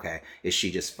 wondering, okay, is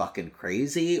she just fucking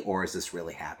crazy or is this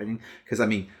really happening? Because I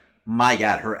mean, my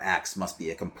God, her ex must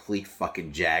be a complete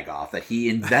fucking jagoff that he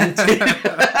invented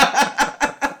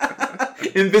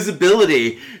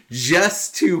invisibility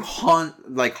just to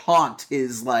haunt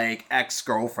his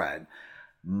ex-girlfriend.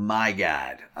 My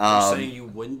God. You're saying you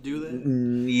wouldn't do that?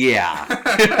 Yeah.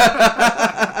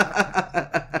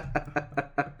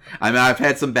 I mean, I've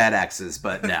had some bad exes,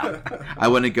 but no, I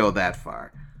wouldn't go that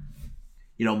far.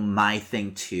 My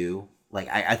thing too,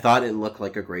 I thought it looked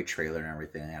like a great trailer and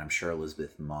everything, and I'm sure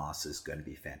Elizabeth Moss is going to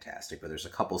be fantastic, but there's a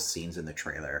couple scenes in the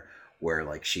trailer where,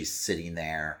 she's sitting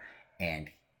there, and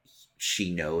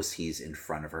she knows he's in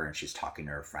front of her, and she's talking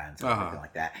to her friends and everything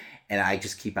like that, and I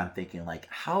just keep on thinking,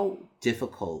 how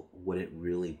difficult would it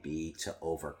really be to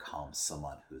overcome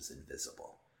someone who's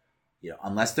invisible?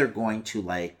 Unless they're going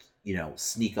to,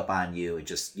 sneak up on you and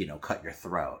just, cut your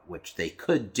throat, which they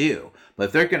could do. But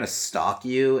if they're going to stalk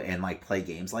you and, play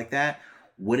games like that,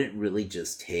 wouldn't really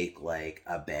just take,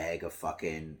 a bag of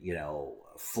fucking,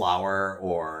 flour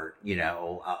or,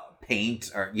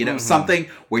 paint or, something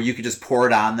where you could just pour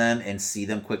it on them and see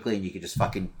them quickly and you could just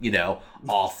fucking,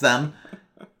 off them.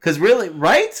 Because really,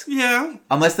 right? Yeah.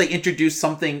 Unless they introduce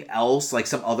something else,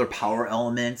 some other power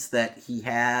elements that he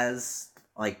has,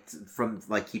 from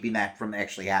keeping that from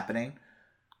actually happening,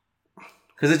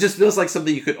 because it just feels like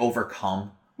something you could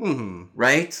overcome,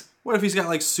 right? What if he's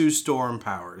got Sue Storm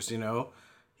powers?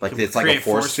 It's like a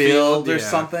force field or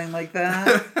something like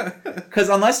that. Because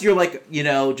unless you're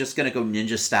just gonna go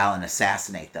ninja style and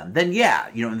assassinate them, then yeah,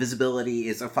 invisibility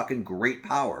is a fucking great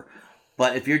power.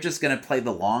 But if you're just gonna play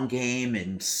the long game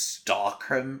and stalk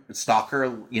her,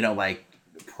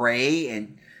 prey,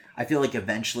 and I feel like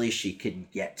eventually she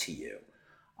could get to you.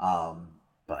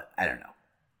 But I don't know.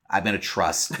 I'm going to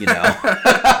trust, that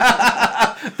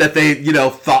they,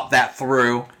 thought that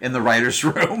through in the writer's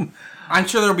room. I'm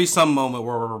sure there'll be some moment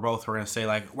where we're both going to say,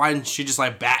 why didn't she just,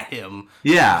 bat him?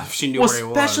 Yeah. If she knew where he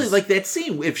was. Especially, that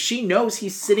scene. If she knows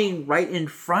he's sitting right in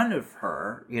front of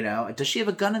her, does she have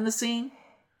a gun in the scene?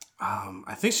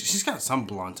 I think she's got some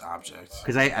blunt object.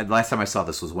 Because last time I saw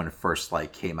this was when it first,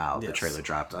 came out. Yes. The trailer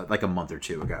dropped, a month or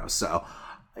two ago. So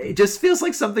it just feels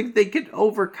like something they could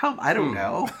overcome. I don't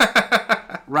know.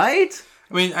 Right?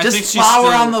 I mean, I just think she's flour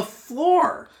still on the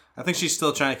floor. I think she's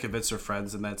still trying to convince her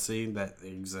friends in that scene that it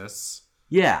exists.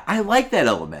 Yeah, I like that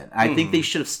element. I think they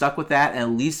should have stuck with that, at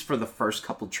least for the first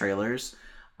couple trailers.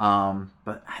 But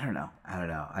I don't know.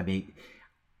 I mean,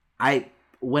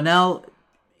 Winnell,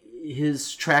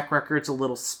 his track record's a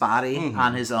little spotty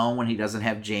on his own when he doesn't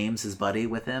have James, his buddy,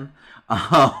 with him.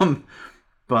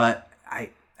 But I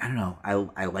don't know.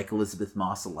 I like Elizabeth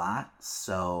Moss a lot.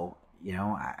 So,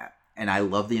 and I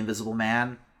love the Invisible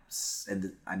Man.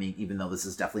 And I mean, even though this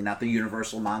is definitely not the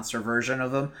Universal Monster version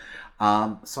of him.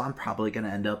 So I'm probably going to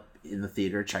end up in the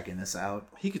theater checking this out.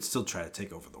 He could still try to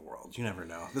take over the world. You never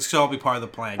know. This could all be part of the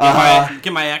plan.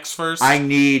 Get my ex first. I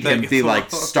need him to be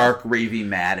stark raving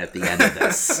mad at the end of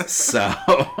this. So.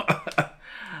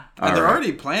 And they're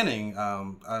already planning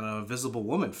an Invisible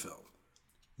Woman film.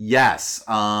 Yes.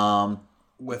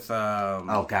 With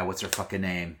oh God, what's her fucking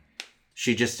name?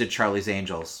 She just did Charlie's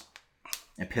Angels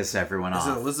and pissed everyone off.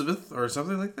 Is it Elizabeth or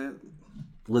something like that?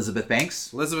 Elizabeth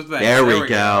Banks? Elizabeth Banks. There we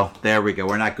go. There we go.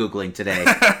 We're not Googling today.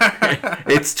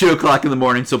 It's 2:00 in the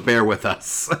morning, so bear with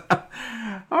us.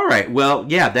 All right. Well,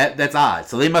 yeah, that's odd.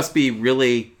 So they must be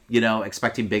really,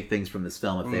 expecting big things from this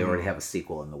film if they already have a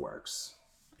sequel in the works.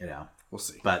 We'll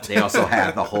see. But they also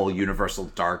have the whole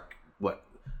Universal Dark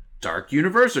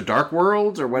Universe or Dark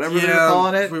World or whatever they're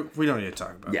calling it. We don't need to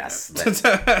talk about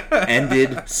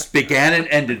that. Began and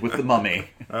ended with The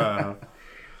Mummy.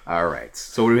 All right.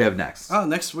 So what do we have next?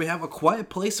 Next we have A Quiet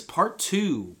Place Part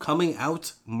 2 coming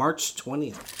out March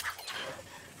 20th.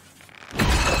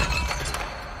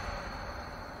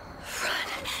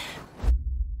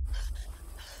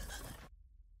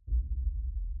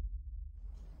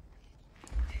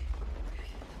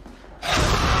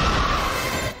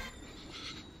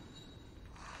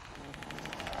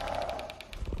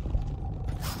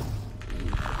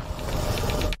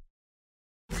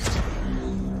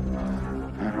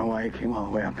 I came all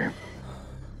the way up here.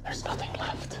 There's nothing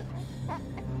left.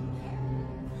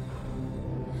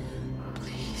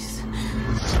 Please.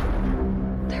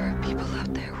 There are people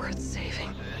out there worth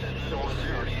saving.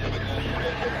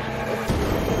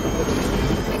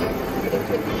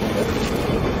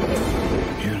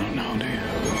 You don't know, do you?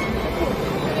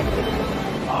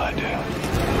 Oh, I do.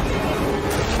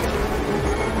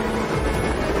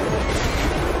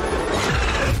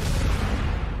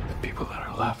 The people that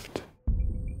are left.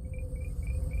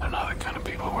 They're not the kind of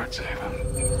people worth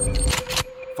saving.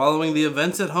 Following the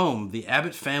events at home, the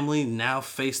Abbott family now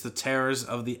face the terrors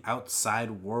of the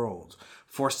outside world.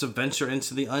 Forced to venture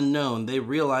into the unknown, they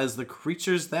realize the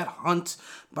creatures that hunt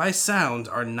by sound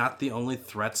are not the only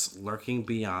threats lurking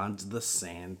beyond the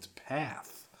sand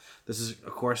path. This is,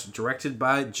 of course, directed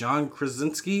by John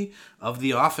Krasinski of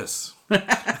The Office.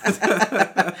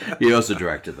 He also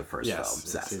directed the first film.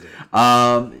 Yes, he did.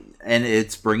 And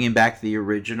it's bringing back the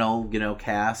original,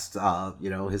 cast,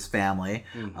 his family.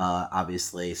 Mm-hmm.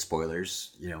 Obviously,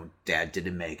 spoilers, Dad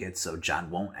didn't make it, so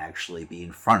John won't actually be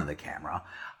in front of the camera.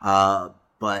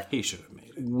 But he should have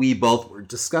made it. We both were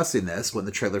discussing this when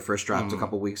the trailer first dropped a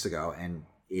couple weeks ago, and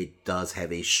it does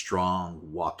have a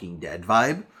strong Walking Dead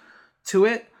vibe to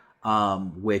it,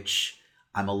 which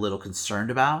I'm a little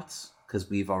concerned about, because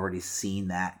we've already seen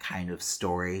that kind of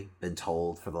story been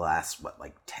told for the last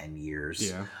 10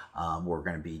 years. Yeah. We're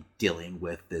going to be dealing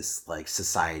with this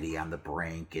society on the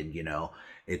brink, and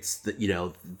it's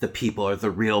the people are the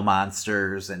real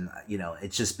monsters, and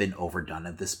it's just been overdone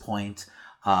at this point.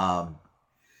 I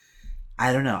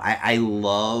don't know. I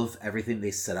love everything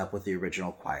they set up with the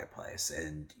original Quiet Place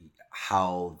and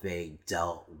how they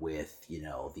dealt with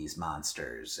these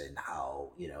monsters, and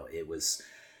how it was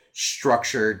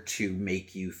structured to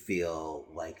make you feel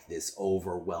like this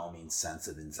overwhelming sense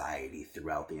of anxiety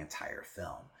throughout the entire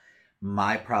film.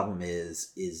 My problem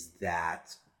is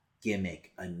that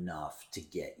gimmick enough to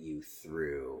get you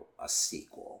through a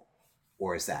sequel,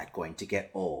 or is that going to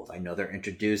get old? I know they're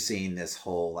introducing this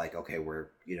whole okay, we're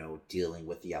dealing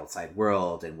with the outside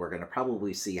world, and we're going to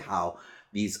probably see how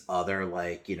these other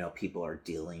people are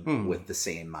dealing with the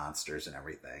same monsters and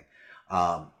everything.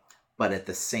 But at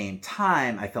the same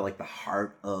time, I felt like the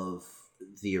heart of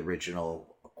the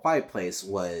original Quiet Place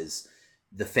was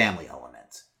the family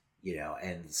element,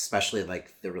 and especially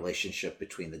the relationship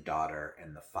between the daughter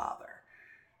and the father.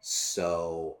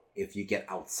 So if you get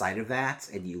outside of that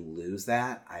and you lose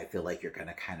that, I feel like you're going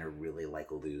to kind of really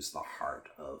lose the heart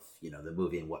of, the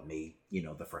movie and what made,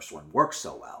 the first one work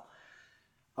so well.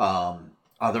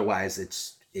 Otherwise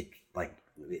it's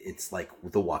like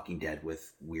The Walking Dead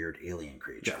with weird alien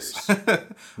creatures. Yes.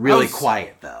 Really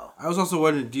quiet, though. I was also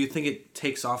wondering, do you think it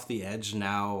takes off the edge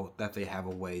now that they have a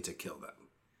way to kill them?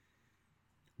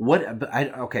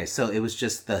 Okay, so it was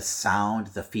just the sound,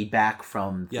 the feedback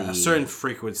from a certain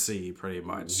frequency, pretty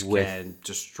much, can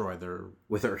destroy their...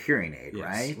 With their hearing aid, yes.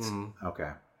 Right? Mm-hmm.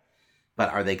 Okay. But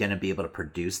are they going to be able to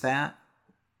produce that?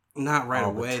 Not right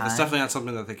away. That's definitely not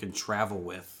something that they can travel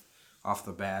with off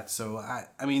the bat. So, I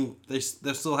mean, they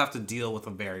still have to deal with a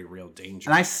very real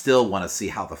danger. And I still want to see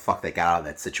how the fuck they got out of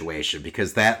that situation,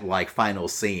 because that, final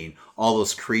scene, all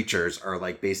those creatures are,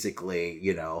 basically,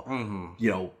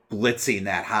 blitzing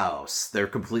that house. They're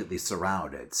completely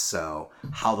surrounded. So,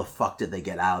 how the fuck did they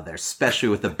get out of there, especially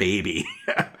with the baby?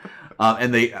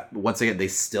 And they, once again, they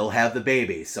still have the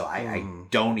baby. So, I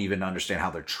don't even understand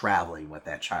how they're traveling with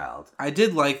that child. I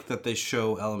did like that they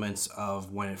show elements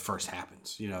of when it first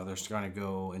happens. They're going to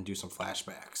go and do some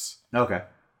flashbacks. Okay.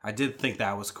 I did think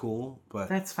that was cool, but...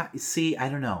 That's fine. See, I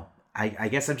don't know. I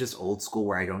guess I'm just old school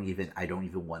where I don't even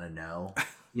want to know,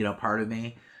 part of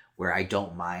me. where I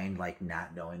don't mind like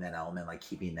not knowing that element, like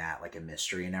keeping that like a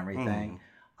mystery and everything.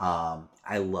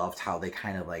 I loved how they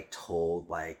kind of like told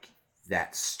like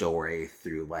that story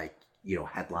through like, you know,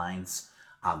 headlines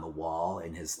on the wall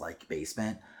in his like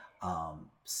basement.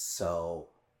 So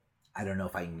I don't know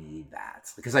if I need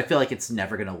that, because I feel like it's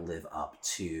never going to live up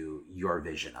to your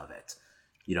vision of it.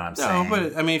 You know what I'm saying? No,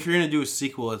 but I mean, if you're going to do a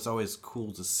sequel, it's always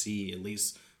cool to see at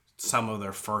least some of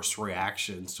their first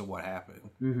reactions to what happened.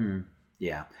 Mm-hmm.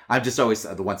 Yeah. I'm just always,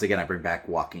 once again, I bring back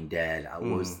Walking Dead.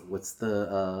 What's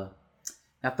the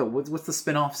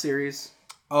spin-off series?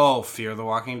 Oh, Fear of the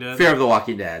Walking Dead? Fear of the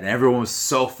Walking Dead. And everyone was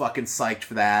so fucking psyched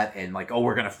for that. And like, oh,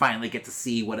 we're going to finally get to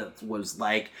see what it was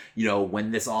like, you know,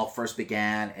 when this all first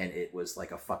began. And it was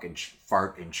like a fucking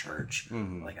fart in church.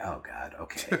 Like, oh, God,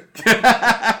 okay.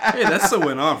 Hey, that still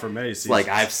went on for many seasons. Like,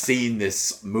 I've seen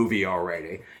this movie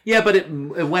already. Yeah, but it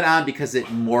went on because it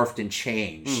morphed and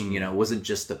changed. You know, it wasn't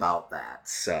just about that.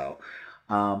 So,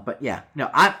 but yeah, no,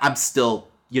 I'm still,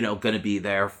 you know, going to be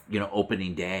there, you know,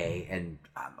 opening day, and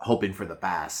I'm hoping for the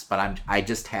best, but I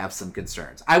just have some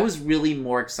concerns. I was really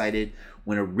more excited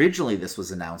when originally this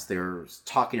was announced. They were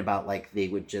talking about like they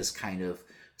would just kind of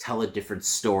tell a different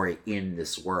story in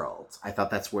this world. I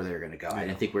thought that's where they were going to go. I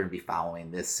didn't think we were going to be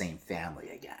following this same family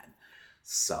again.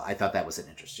 So I thought that was an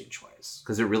interesting choice,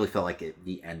 because it really felt like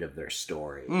the end of their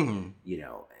story, you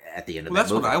know, at the end of the movie.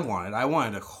 That's what I wanted. I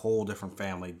wanted a whole different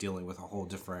family dealing with a whole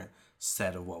different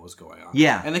set of what was going on.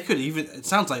 Yeah. And they could even, it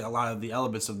sounds like a lot of the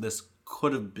elements of this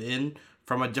could have been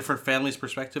from a different family's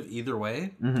perspective either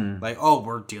way. Like, oh,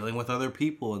 we're dealing with other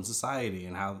people in society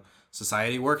and how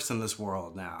society works in this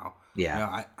world now.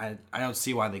 Yeah. You know, I don't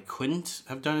see why they couldn't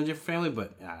have done a different family,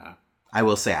 but I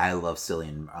will say I love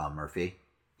Cillian Murphy.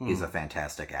 He's a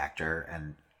fantastic actor,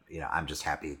 and you know, I'm just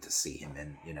happy to see him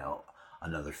in, you know,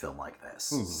 another film like this.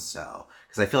 So,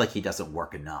 because I feel like he doesn't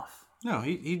work enough. No,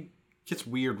 he gets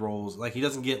weird roles. Like, he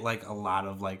doesn't get like a lot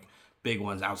of like big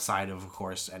ones outside of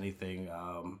course, anything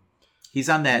he's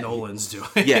on that Nolan's doing.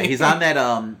 Yeah, he's on that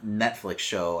Netflix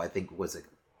show. I think, was it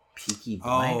Peaky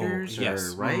Blinders?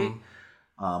 Yes. Right?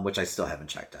 Which I still haven't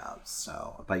checked out.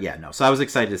 So, but yeah, no. So I was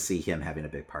excited to see him having a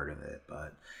big part of it.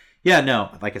 But yeah, no,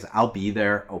 like I said, I'll be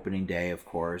there opening day, of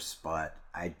course, but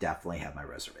I definitely have my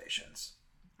reservations.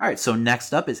 All right, so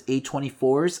next up is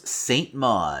A24's Saint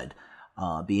Maud,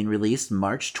 being released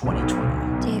March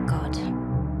 2020. Dear God,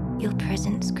 your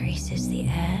presence graces the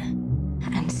air,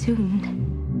 and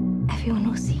soon everyone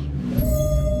will see.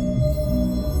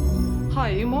 Hi,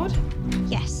 are you Maud?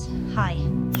 Yes, hi.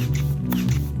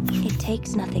 It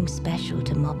takes nothing special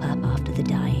to mop up after the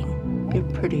dying. You're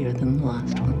prettier than the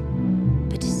last one.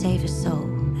 But to save a soul,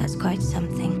 that's quite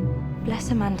something.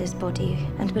 Bless Amanda's body,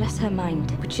 and bless her mind,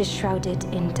 which is shrouded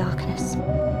in darkness.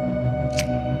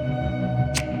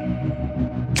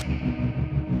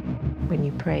 When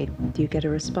you pray, do you get a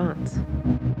response?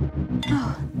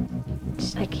 Oh,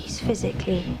 it's like he's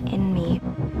physically in me.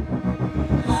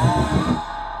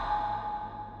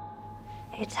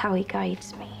 It's how he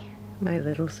guides me. My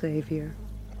little savior.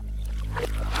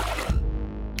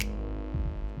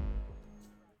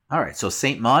 All right, so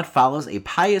Saint Maud follows a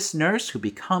pious nurse who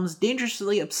becomes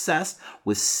dangerously obsessed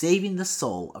with saving the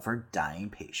soul of her dying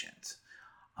patient.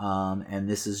 And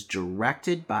this is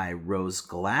directed by Rose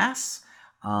Glass,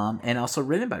 and also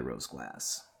written by Rose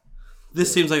Glass.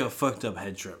 This seems like a fucked up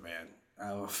head trip, man,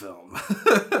 of a film.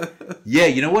 Yeah,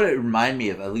 you know what it reminded me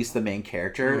of? At least the main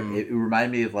character. It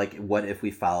reminded me of, like, what if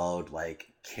we followed, like,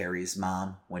 Carrie's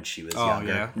mom when she was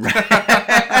younger. Yeah.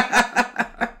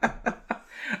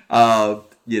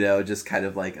 You know, just kind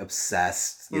of like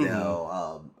obsessed, you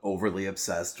know, overly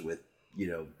obsessed with, you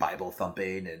know, Bible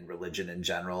thumping and religion in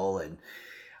general. And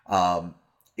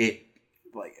it,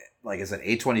 like I said,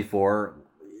 A24,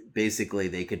 basically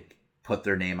they could put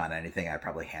their name on anything. I'd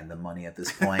probably hand them money at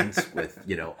this point with,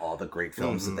 you know, all the great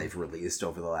films that they've released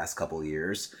over the last couple of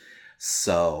years.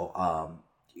 So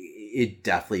it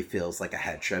definitely feels like a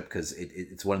head trip, because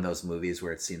it's one of those movies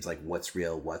where it seems like what's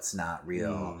real, what's not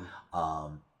real.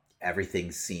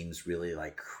 Everything seems really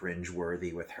like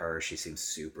cringeworthy with her. She seems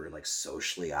super like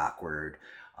socially awkward.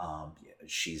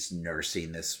 She's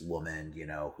nursing this woman, you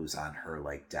know, who's on her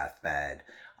like deathbed.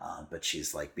 But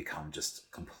she's like become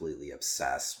just completely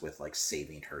obsessed with like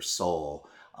saving her soul.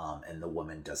 And the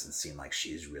woman doesn't seem like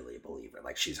she's really a believer.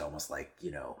 Like, she's almost like,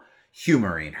 you know,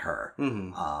 humoring her.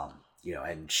 You know,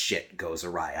 and shit goes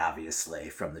awry, obviously,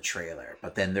 from the trailer.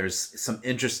 But then there's some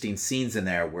interesting scenes in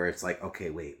there where it's like, okay,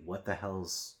 wait, what the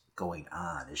hell's going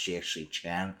on? Is she actually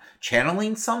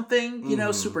channeling something, you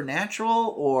know,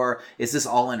 supernatural? Or is this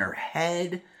all in her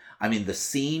head? I mean, the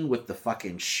scene with the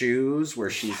fucking shoes where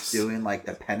she's doing like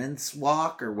the penance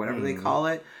walk or whatever they call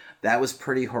it, That was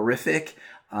pretty horrific.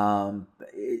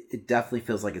 It definitely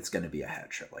feels like it's going to be a head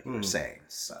trip, like you were saying.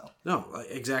 So no,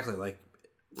 exactly. Like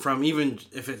from even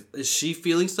if it is she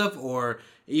feeling stuff, or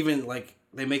even like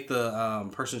they make the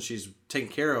person she's taking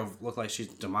care of look like she's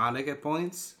demonic at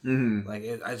points. Mm-hmm.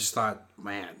 Like I just thought,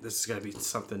 man, this is gonna be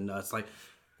something nuts. Like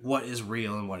what is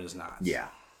real and what is not. Yeah.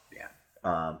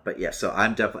 But yeah, so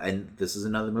I'm definitely, and this is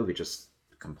another movie just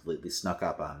completely snuck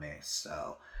up on me.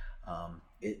 So,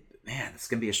 it's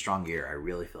gonna be a strong year. I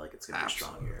really feel like it's gonna be a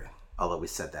strong year. Although we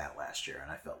said that last year,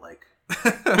 and I felt like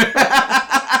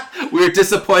we were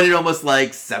disappointed almost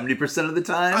like 70% of the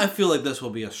time. I feel like this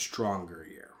will be a stronger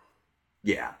year.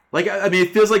 Yeah, like I mean,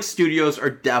 it feels like studios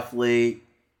are definitely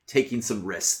taking some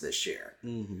risks this year.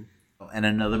 Mm-hmm. And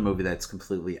another movie that's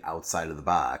completely outside of the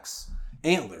box.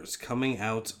 Antlers, coming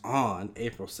out on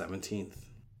April 17th.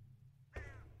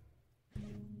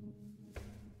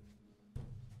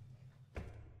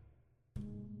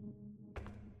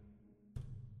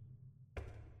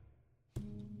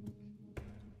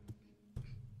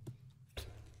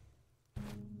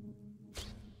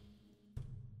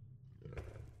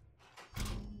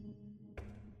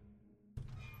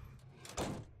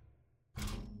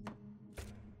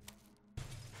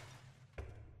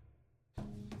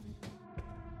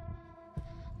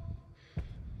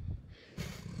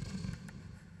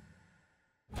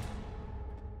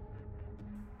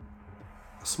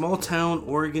 A small-town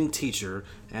Oregon teacher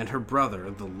and her brother,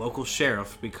 the local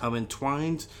sheriff, become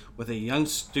entwined with a young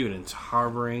student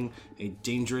harboring a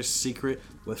dangerous secret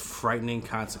with frightening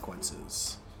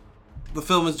consequences. The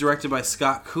film is directed by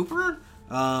Scott Cooper.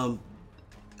 I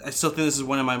still think this is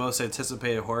one of my most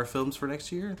anticipated horror films for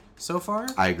next year so far.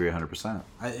 I agree 100%.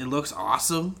 It looks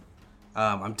awesome.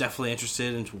 I'm definitely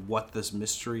interested into what this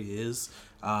mystery is.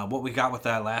 What we got with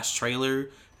that last trailer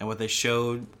and what they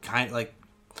showed, kind of like,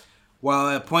 while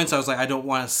at points I was like, I don't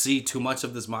want to see too much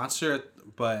of this monster,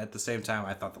 but at the same time,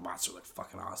 I thought the monster looked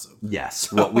fucking awesome.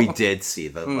 Yes, what we did see,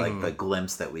 the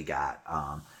glimpse that we got.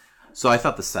 So I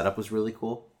thought the setup was really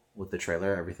cool with the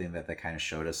trailer, everything that they kind of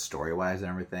showed us story-wise and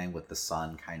everything, with the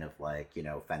son kind of like,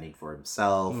 fending for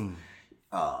himself.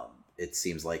 It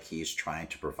seems like he's trying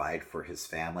to provide for his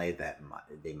family, that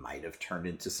they might have turned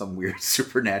into some weird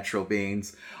supernatural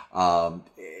beings.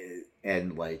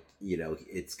 And like,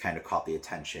 it's kind of caught the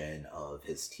attention of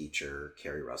his teacher,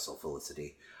 Carrie Russell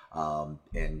Felicity,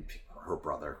 and her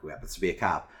brother, who happens to be a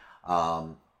cop.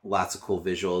 Lots of cool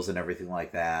visuals and everything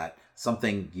like that.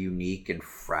 Something unique and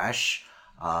fresh.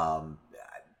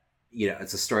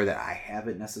 It's a story that I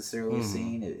haven't necessarily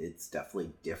seen. It's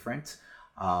definitely different.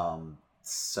 And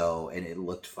it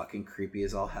looked fucking creepy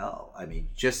as all hell. I mean,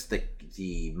 just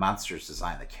the monster's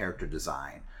design, the character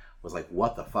design was like,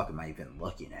 what the fuck am I even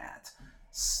looking at?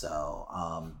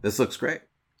 So, this looks great.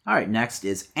 All right, next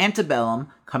is Antebellum,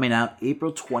 coming out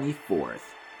April 24th.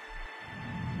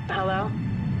 Hello?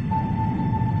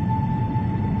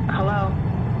 Hello?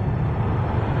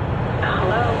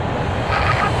 Hello?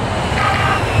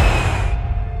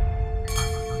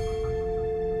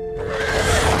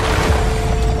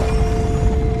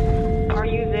 Are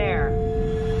you there?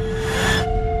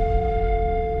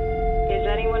 Is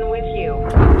anyone with you?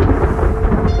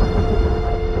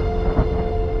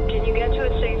 Can you get to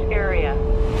a safe area?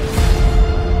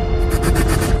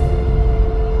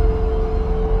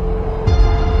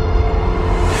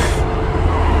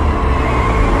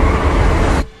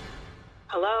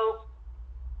 Hello?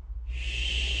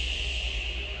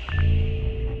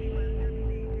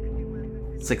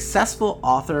 Successful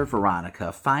author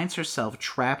Veronica finds herself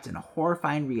trapped in a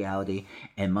horrifying reality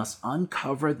and must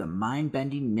uncover the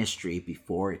mind-bending mystery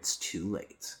before it's too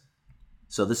late.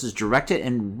 So this is directed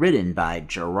and written by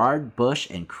Gerard Bush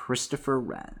and Christopher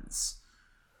Renz.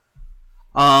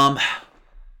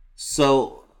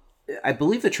 So I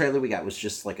believe the trailer we got was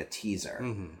just like a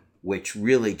teaser, which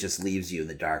really just leaves you in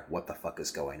the dark. What the fuck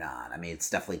is going on? I mean, it's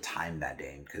definitely time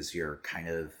bending because you're kind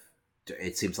of,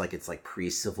 it seems like it's like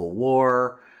pre-Civil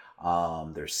War.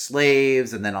 There's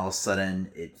slaves, and then all of a sudden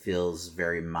it feels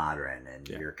very modern, and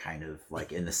you're kind of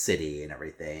like in the city and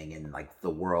everything, and like the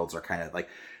worlds are kind of like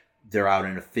they're out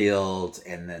in a field,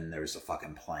 and then there's a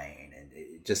fucking plane, and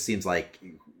it just seems like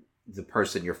the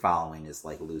person you're following is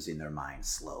like losing their mind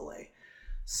slowly.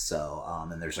 So,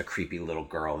 and there's a creepy little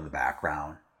girl in the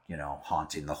background,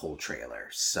 haunting the whole trailer.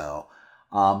 So,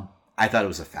 I thought it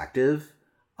was effective.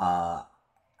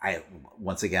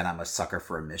 Once again, I'm a sucker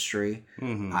for a mystery.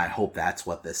 I hope that's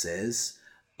what this is.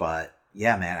 But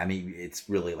yeah, man, I mean, it's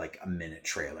really like a minute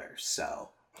trailer, so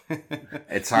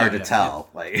it's hard to tell.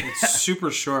 Like it's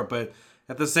super short, but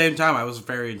at the same time, I was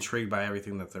very intrigued by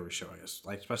everything that they were showing us.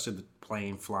 Like especially the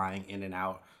plane flying in and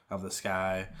out of the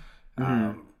sky.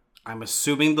 I'm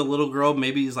assuming the little girl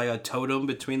maybe is like a totem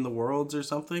between the worlds or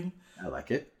something. I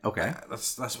like it. Okay.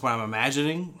 That's what I'm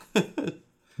imagining.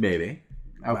 Maybe.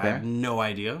 Okay. I have no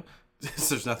idea.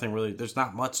 There's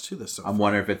not much to this. I'm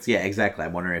wondering if it's, exactly.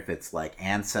 I'm wondering if it's like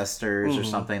ancestors or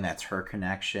something. That's her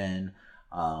connection.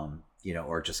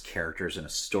 Or just characters in a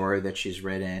story that she's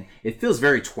written. It feels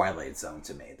very Twilight Zone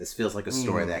to me. This feels like a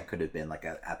story that could have been like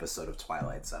an episode of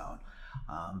Twilight Zone.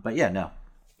 But yeah, no.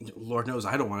 Lord knows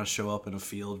I don't want to show up in a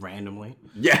field randomly.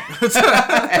 Yeah,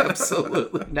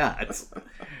 absolutely not.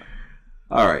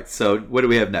 All right, so what do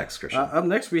we have next, Christian? Up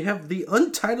next, we have the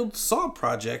Untitled Saw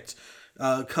Project.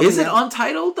 Is it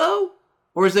untitled, though?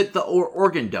 Or is it the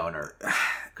organ donor?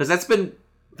 Because that's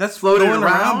floated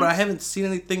around, but I haven't seen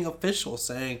anything official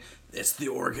saying it's the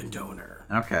organ donor.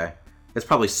 Okay. It's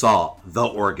probably Saw, the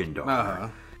organ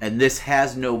donor. And this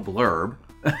has no blurb,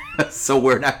 so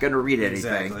we're not going to read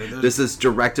anything. Exactly. This is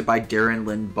directed by Darren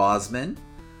Lynn Bousman.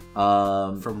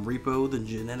 From Repo, the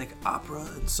Genetic Opera,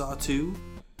 and Saw 2.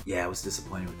 Yeah, I was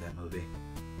disappointed with that movie.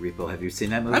 Repo, have you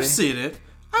seen that movie? I've seen it.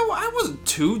 I wasn't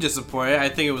too disappointed. I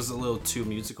think it was a little too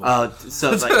musical.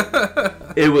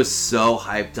 It was so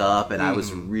hyped up, and I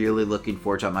was really looking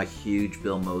forward to it. I'm a huge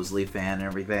Bill Moseley fan and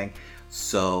everything.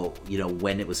 So,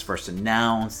 when it was first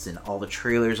announced and all the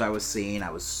trailers I was seeing,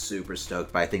 I was super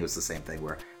stoked. But I think it was the same thing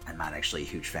where I'm not actually a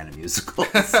huge fan of musicals.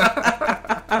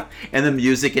 And the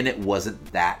music in it wasn't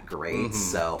that great.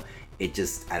 So it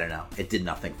just, I don't know. It did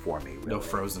nothing for me, really. No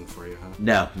Frozen for you, huh?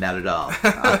 No, not at all.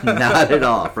 Not at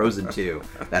all. Frozen 2.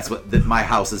 That's what my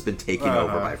house has been taken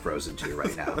over by Frozen 2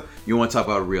 right now. You want to talk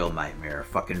about a real nightmare?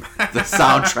 Fucking the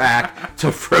soundtrack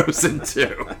to Frozen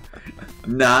 2.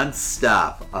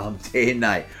 Non-stop, day and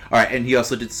night. All right, and he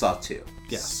also did Saw 2.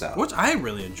 Yes, so. Which I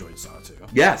really enjoyed Saw 2.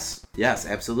 Yes,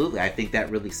 absolutely. I think that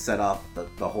really set off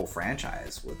the whole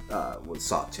franchise with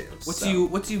Saw 2.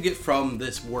 What do you get from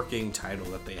this working title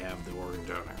that they have, the organ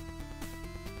donor?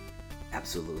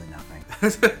 Absolutely nothing.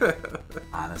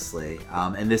 Honestly.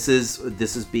 And this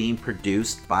is being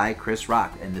produced by Chris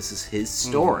Rock, and this is his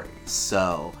story.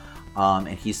 So, and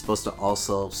he's supposed to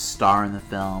also star in the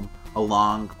film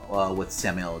along with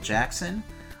Samuel L. Jackson.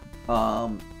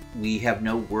 We have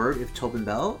no word if Tobin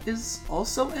Bell is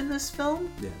also in this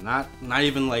film. Yeah, not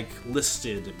even like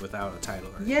listed without a title.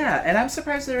 Yeah, and I'm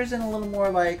surprised there isn't a little more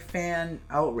like fan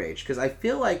outrage, because I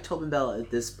feel like Tobin Bell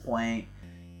at this point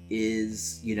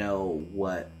is,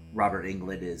 what Robert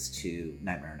Englund is to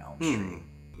Nightmare on Elm Street.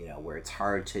 Where it's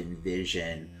hard to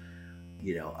envision,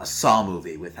 a Saw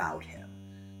movie without him.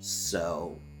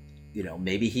 So,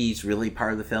 maybe he's really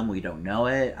part of the film. We don't know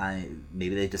it.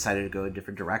 Maybe they decided to go a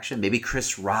different direction. Maybe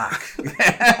Chris Rock.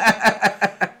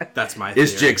 That's my theory.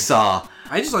 Is Jigsaw.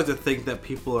 I just like to think that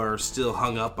people are still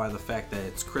hung up by the fact that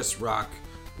it's Chris Rock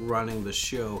running the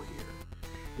show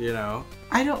here.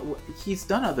 I don't. He's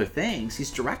done other things.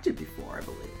 He's directed before, I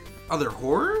believe. Other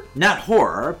horror? Not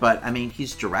horror, but I mean,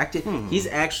 he's directed. He's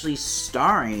actually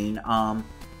starring.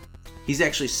 He's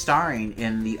actually starring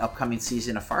in the upcoming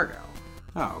season of Fargo.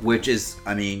 Oh, okay. Which is,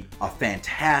 I mean, a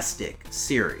fantastic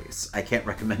series. I can't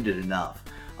recommend it enough.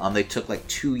 They took like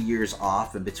 2 years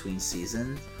off in between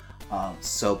seasons.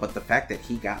 But the fact that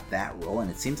he got that role, and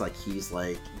it seems like he's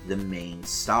like the main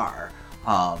star,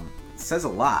 says a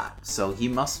lot. So he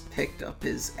must have picked up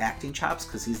his acting chops,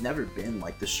 because he's never been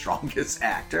like the strongest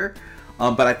actor.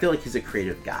 But I feel like he's a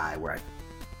creative guy where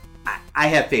I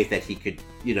have faith that he could,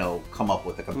 come up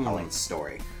with a compelling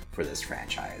story for this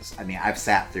franchise. I mean, I've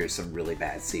sat through some really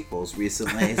bad sequels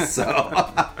recently, so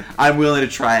I'm willing to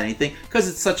try anything, because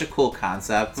it's such a cool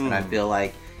concept, and I feel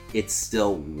like it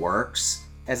still works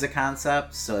as a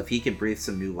concept. So if he can breathe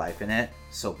some new life in it,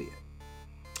 so be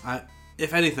it.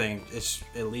 If anything, it's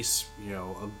at least,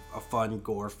 a fun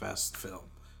gore fest film.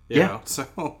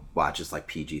 So watch, it's like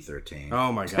PG-13.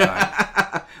 Oh my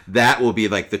god. That will be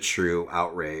like the true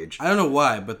outrage. I don't know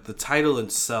why, but the title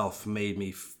itself made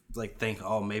me think,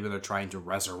 oh, maybe they're trying to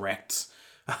resurrect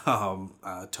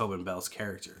Tobin Bell's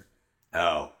character.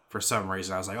 Oh. For some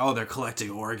reason, I was like, oh, they're collecting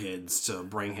organs to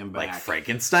bring him back. Like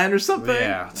Frankenstein or something?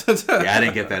 Yeah. Yeah, I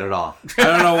didn't get that at all. I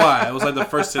don't know why. It was like the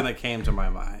first thing that came to my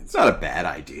mind. It's not a bad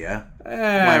idea.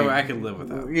 I can live with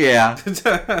that. Yeah.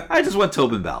 I just want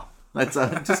Tobin Bell. Let's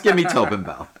just give me Tobin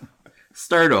Bell.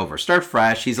 Start over. Start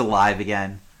fresh. He's alive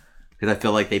again. Because I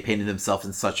feel like they painted themselves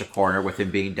in such a corner with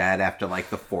him being dead after like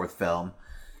the 4th film.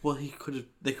 Well, they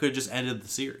could have just ended the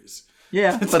series.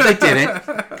 Yeah, but they didn't,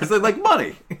 because they like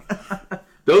money.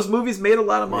 Those movies made a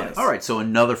lot of money. Yes. All right, so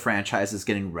another franchise is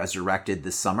getting resurrected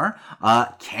this summer.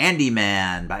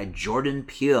 Candyman by Jordan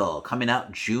Peele, coming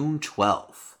out June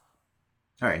 12th.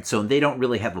 All right, so they don't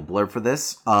really have a blurb for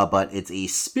this, but it's a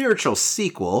spiritual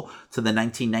sequel to the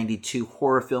 1992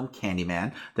 horror film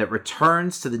Candyman that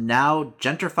returns to the now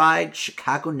gentrified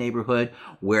Chicago neighborhood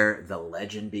where the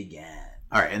legend began.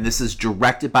 All right, and this is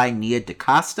directed by Nia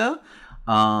DaCosta,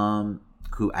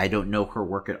 who I don't know her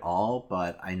work at all,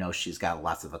 but I know she's got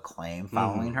lots of acclaim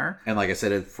following her. And like I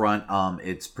said in front,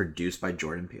 it's produced by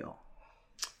Jordan Peele.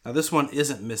 Now, this one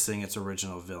isn't missing its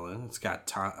original villain. It's got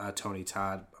Tony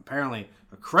Todd apparently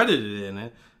accredited in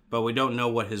it, but we don't know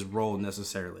what his role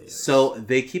necessarily is. So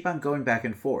they keep on going back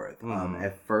and forth.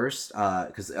 At first,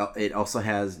 because it also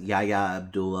has Yahya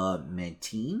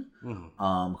Abdullah-Mateen,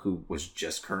 who was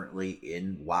just currently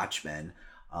in Watchmen,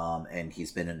 and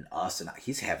he's been in Us, and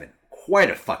he's having quite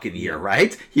a fucking year,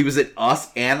 right? He was in Us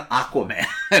and Aquaman.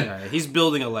 Right, he's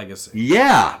building a legacy.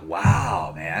 Yeah,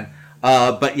 wow, man.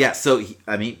 But yeah, so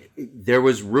there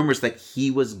was rumors that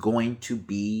he was going to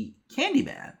be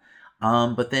Candyman,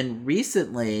 but then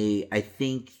recently, I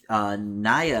think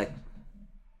Naya,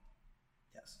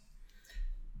 yes,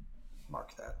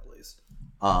 mark that please.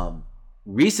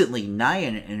 Recently, Naya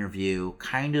in an interview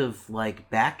kind of like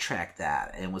backtracked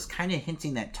that and was kind of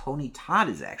hinting that Tony Todd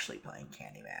is actually playing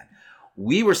Candyman.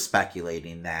 We were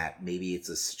speculating that maybe it's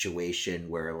a situation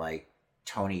where like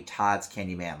Tony Todd's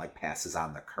Candyman like passes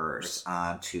on the curse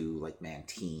onto like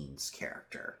Manteen's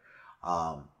character.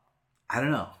 I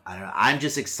don't know. I'm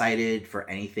just excited for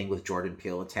anything with Jordan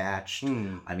Peele attached.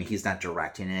 I mean, he's not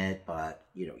directing it, but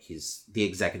he's the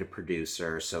executive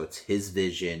producer, so it's his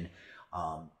vision.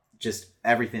 Just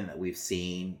everything that we've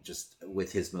seen just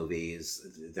with his movies,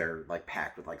 they're like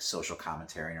packed with like social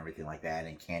commentary and everything like that,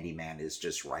 and Candyman is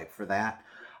just ripe for that.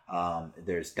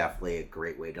 There's definitely a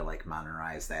great way to like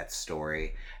modernize that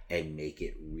story and make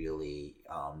it really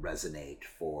resonate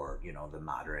for the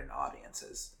modern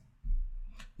audiences.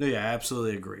 No, yeah, I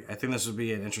absolutely agree. I think this would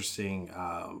be an interesting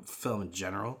film in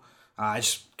general. I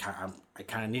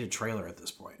kind of need a trailer at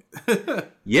this point.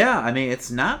 Yeah, I mean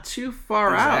it's not too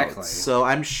far out, so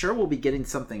I'm sure we'll be getting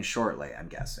something shortly. I'm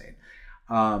guessing.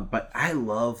 But I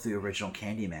love the original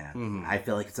Candyman. I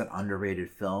feel like it's an underrated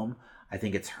film. I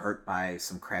think it's hurt by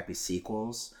some crappy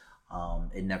sequels.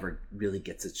 It never really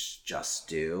gets its just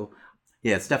due.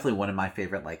 Yeah, it's definitely one of my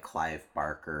favorite like Clive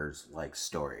Barker's like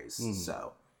stories.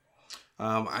 So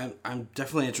I'm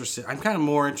definitely interested. I'm kind of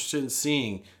more interested in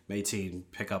seeing Mateen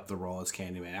pick up the role as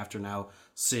Candyman after now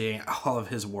seeing all of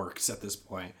his works at this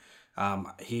point.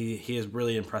 He has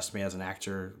really impressed me as an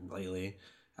actor lately,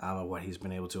 what he's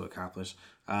been able to accomplish.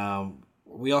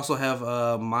 We also have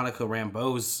Monica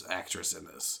Rambeau's actress in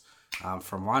this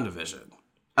from WandaVision.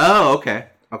 Oh, okay.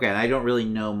 Okay, and I don't really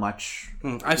know much.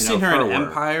 I've seen her in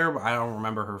Empire, but I don't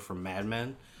remember her from Mad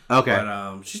Men. Okay.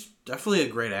 But she's definitely a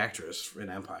great actress in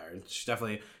Empire. She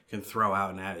definitely can throw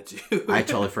out an attitude. I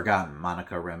totally forgot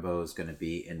Monica Rambeau is going to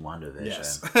be in WandaVision.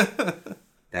 Yes.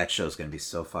 That show's going to be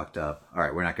so fucked up. All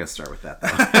right, we're not going to start with that,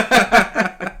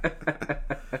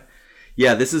 though.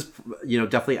 Yeah, this is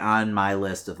definitely on my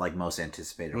list of like most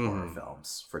anticipated horror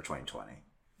films for 2020.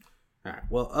 All right.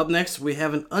 Well, up next we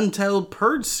have an untitled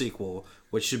Purge sequel,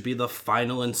 which should be the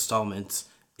final installment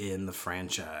in the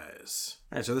franchise.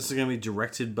 All right, so this is going to be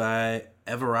directed by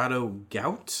Everardo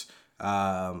Gout.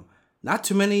 Not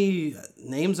too many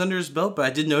names under his belt, but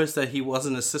I did notice that he was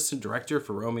an assistant director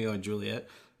for Romeo and Juliet,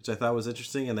 which I thought was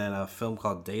interesting, and then a film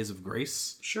called Days of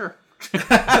Grace. Sure.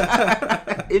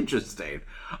 Interesting.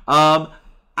 I'm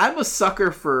a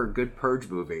sucker for a good Purge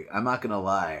movie. I'm not going to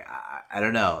lie. I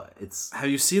don't know. Have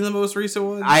you seen the most recent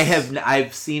ones? I have.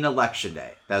 I've seen Election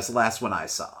Day. That's the last one I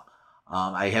saw.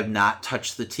 I have not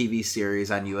touched the TV series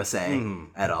on USA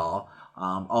at all.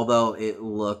 Although it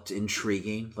looked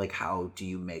intriguing. Like, how do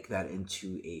you make that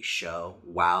into a show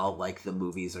while like the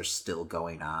movies are still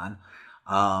going on?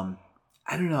 I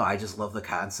don't know. I just love the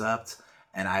concept,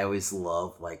 and I always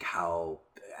love like how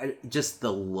just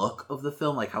the look of the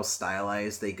film, like how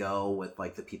stylized they go with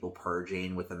like the people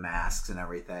purging with the masks and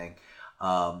everything.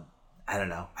 I don't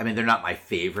know. I mean, they're not my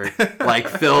favorite like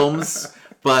films,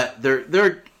 but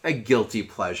they're a guilty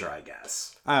pleasure, I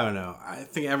guess. I don't know. I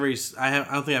don't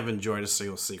think I've enjoyed a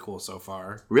single sequel so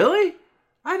far. Really?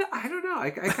 I don't know. I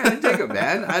kind of dig them,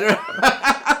 man. I don't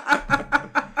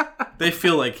know. They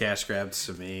feel like cash grabs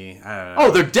to me. I don't know.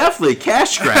 Oh, they're definitely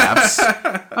cash grabs.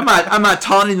 I'm not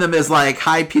taunting them as like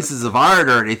high pieces of art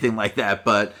or anything like that,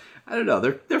 but I don't know.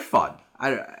 They're fun.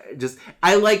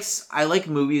 I like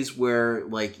movies where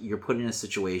like you're put in a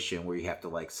situation where you have to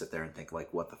like sit there and think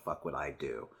like, what the fuck would I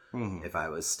do if I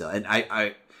was still? And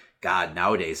God,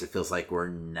 nowadays it feels like we're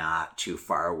not too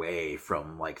far away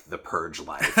from like the Purge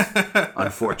life,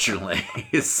 unfortunately.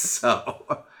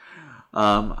 So,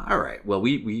 All right. Well,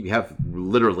 we have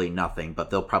literally nothing, but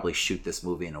they'll probably shoot this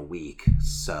movie in a week.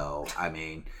 So, I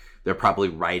mean, they're probably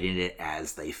writing it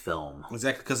as they film.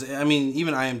 Exactly, because, I mean,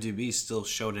 even IMDb still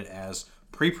showed it as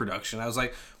pre-production. I was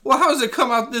like, well, how does it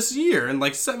come out this year in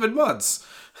like 7 months?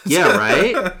 Yeah,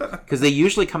 right? Because they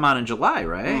usually come out in July,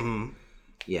 right? Mm-hmm.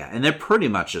 Yeah, and they're pretty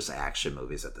much just action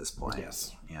movies at this point.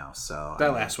 Yes. You know, so...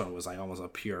 That last one was like almost a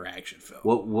pure action film.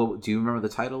 What do you remember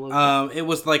the title of it? It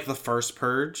was like the first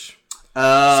Purge.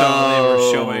 Oh. So they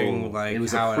were showing like it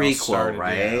was how a it all prequel, started,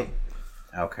 right?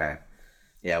 Yeah. Okay.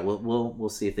 Yeah, we'll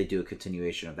see if they do a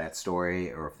continuation of that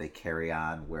story or if they carry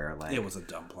on where like it was a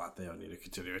dumb plot. They don't need to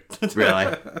continue it. Really?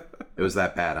 It was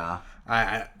that bad,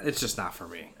 huh? It's just not for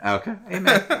me. Okay. Hey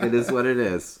man, it is what it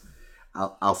is.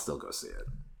 I'll still go see it.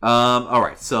 All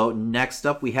right. So next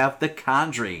up we have The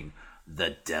Conjuring.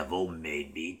 The Devil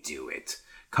Made Me Do It.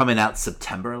 Coming out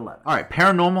September 11th. All right,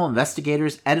 paranormal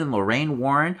investigators Ed and Lorraine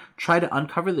Warren try to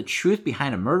uncover the truth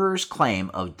behind a murderer's claim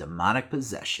of demonic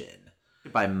possession.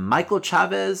 By Michael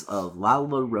Chavez of La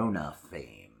Llorona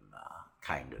fame,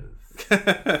 kind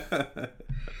of.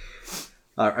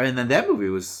 And then that movie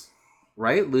was,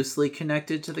 right, loosely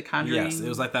connected to The Conjuring. Yes, it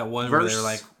was like that one verse. where they were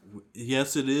like,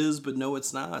 yes, it is, but no,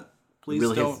 it's not. Please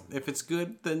really don't. If it's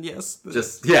good, then yes.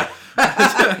 Just, yeah.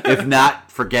 If not,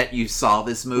 forget you saw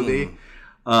this movie.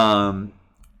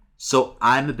 So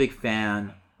I'm a big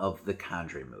fan of the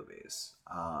Conjuring movies.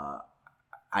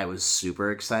 I was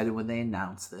super excited when they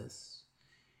announced this.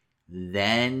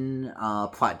 Then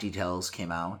plot details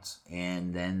came out,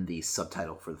 and then the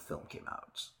subtitle for the film came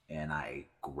out, and I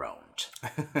groaned.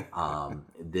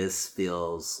 This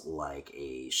feels like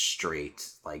a straight,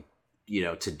 like, you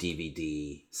know, to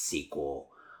DVD sequel.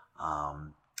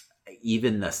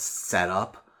 Even the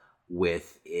setup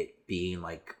with it being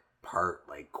like part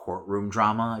like courtroom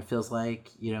drama, it feels like,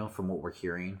 you know, from what we're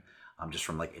hearing, just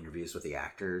from like interviews with the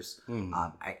actors.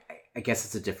 I guess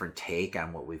it's a different take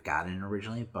on what we've gotten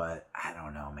originally, but I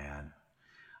don't know, man.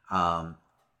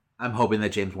 I'm hoping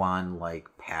that James Wan like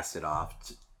passed it off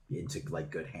into like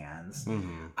good hands.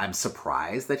 I'm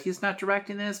surprised that he's not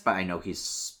directing this, but I know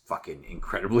he's fucking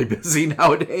incredibly busy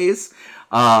nowadays.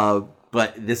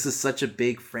 But this is such a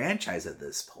big franchise at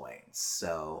this point.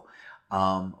 So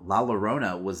La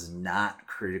Llorona was not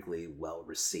critically well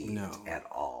received at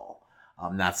all.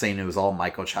 I'm not saying it was all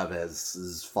Michael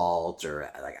Chavez's fault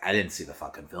or like I didn't see the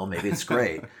fucking film. Maybe it's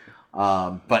great.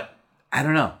 But I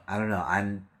don't know.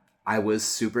 I was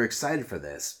super excited for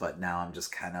this, but now I'm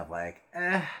just kind of like,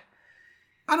 I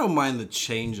don't mind the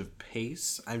change of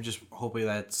pace. I'm just hoping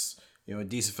that's, you know, a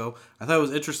decent film. I thought it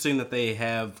was interesting that they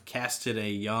have casted a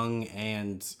young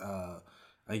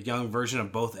version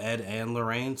of both Ed and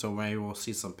Lorraine, so maybe we'll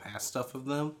see some past stuff of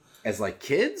them. As like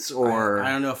kids, or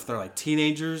I don't know if they're like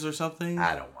teenagers or something.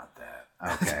 I don't want that.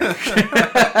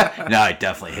 Okay. No, I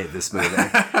definitely hate this movie.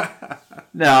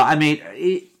 No, I mean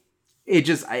it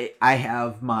just I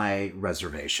have my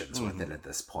reservations with it at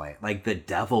this point. Like The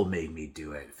Devil Made Me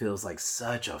Do It. It feels like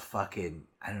such a fucking,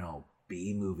 I don't know,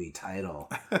 B movie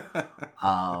title.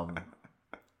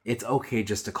 It's okay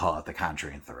just to call it The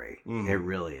Conjuring 3. It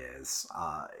really is.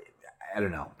 I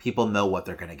don't know. People know what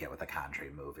they're gonna get with a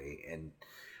Conjuring movie, and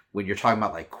when you're talking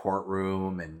about like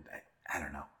courtroom and I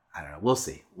don't know. We'll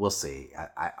see.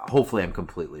 I hopefully I'm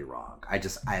completely wrong. I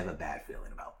have a bad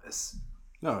feeling about this.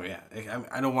 No, yeah.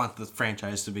 I don't want the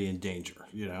franchise to be in danger,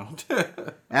 you know?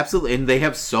 Absolutely. And they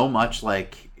have so much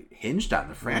like hinged on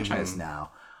the franchise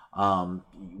now.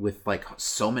 With like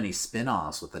so many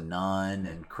spin-offs with The Nun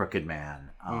and Crooked Man.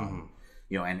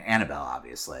 You know, and Annabelle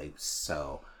obviously.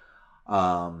 So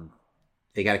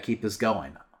they gotta keep this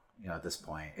going. You know, at this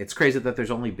point, it's crazy that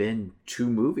there's only been 2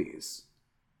 movies,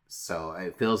 so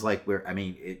it feels like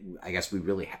I guess we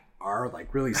really are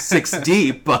like really 6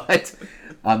 deep, but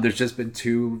there's just been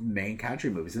 2 main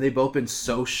country movies, and they've both been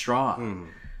so strong.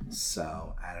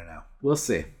 So I don't know. We'll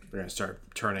see. We're gonna start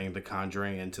turning The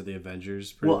Conjuring into the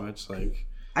Avengers, pretty much. Like,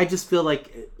 I just feel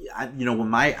like, you know,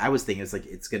 when I was thinking it's like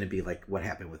it's going to be like what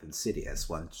happened with Insidious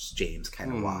once James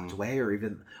kind of walked away, or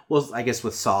even, well, I guess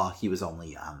with Saw he was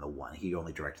only on the one, he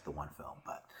only directed the one film,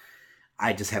 but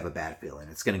I just have a bad feeling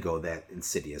it's going to go that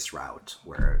Insidious route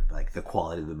where like the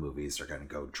quality of the movies are going to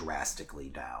go drastically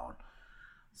down.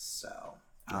 So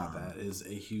that is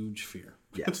a huge fear.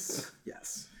 Yes.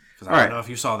 Because I don't know if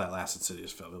you saw that last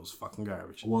Insidious film. It was fucking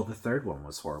garbage. Well, the third one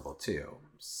was horrible too.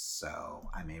 So,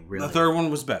 I mean, really. The third one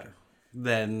was better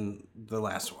than the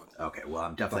last one. Okay, well,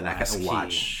 I'm definitely not going to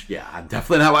watch. Yeah, I'm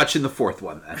definitely not watching the fourth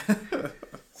one then.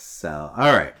 So,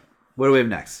 all right. What do we have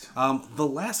next? The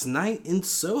Last Night in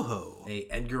Soho, a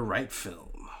Edgar Wright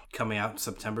film coming out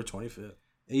September 25th.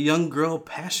 a young girl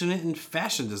passionate in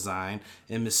fashion design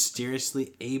and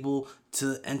mysteriously able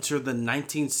to enter the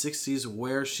 1960s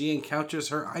where she encounters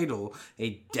her idol,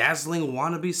 a dazzling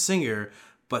wannabe singer,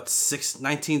 but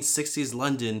 1960s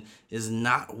London is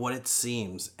not what it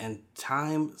seems, and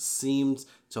time seems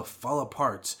to fall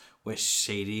apart with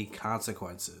shady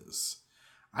consequences.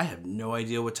 I have no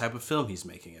idea what type of film he's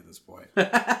making at this point.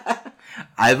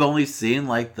 I've only seen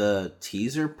like the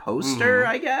teaser poster,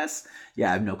 I guess.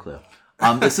 Yeah, I have no clue.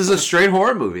 This is a straight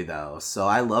horror movie though, so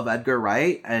I love Edgar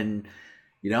Wright, and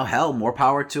hell, more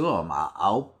power to him.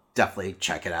 I'll definitely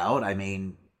check it out. I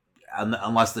mean,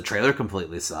 unless the trailer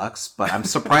completely sucks, but I'm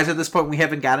surprised at this point we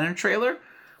haven't gotten a trailer.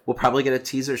 We'll probably get a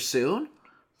teaser soon.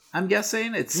 I'm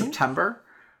guessing it's September.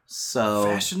 So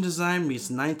fashion design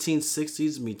meets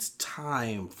 1960s meets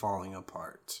time falling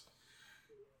apart.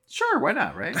 Sure, why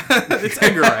not, right? It's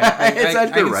Edgar Wright. It's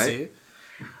Edgar Wright. See it.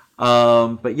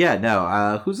 But yeah,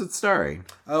 no. Who's it starring?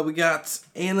 We got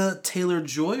Anna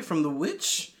Taylor-Joy from The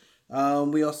Witch.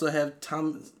 We also have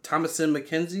Thomasin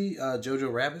McKenzie,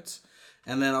 Jojo Rabbit,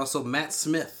 and then also Matt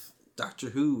Smith,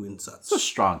 Doctor Who and such. It's a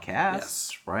strong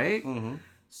cast, right? Mm-hmm.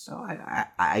 So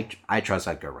I trust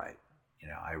Edgar Wright.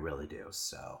 I really do.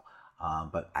 So,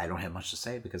 but I don't have much to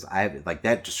say because I have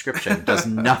that description does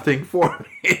nothing for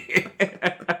me.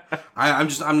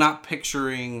 I'm not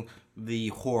picturing the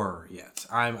horror yet.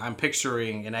 I'm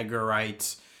picturing an Edgar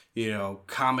Wright,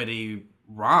 comedy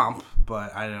romp,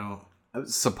 but I don't.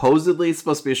 Supposedly it's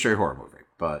supposed to be a straight horror movie,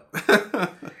 but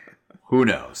who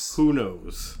knows? Who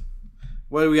knows?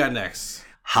 What do we got next?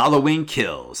 Halloween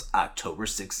Kills, October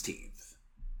 16th.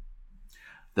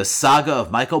 The saga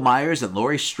of Michael Myers and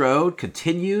Laurie Strode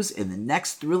continues in the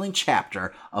next thrilling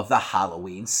chapter of the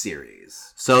Halloween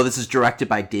series. So this is directed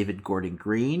by David Gordon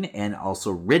Green and also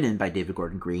written by David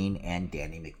Gordon Green and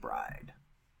Danny McBride,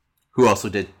 who also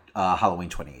did Halloween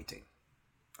 2018.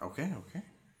 Okay.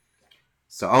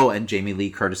 So, and Jamie Lee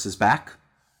Curtis is back,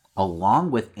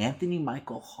 along with Anthony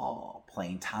Michael Hall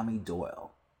playing Tommy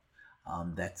Doyle.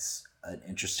 That's an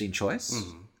interesting choice.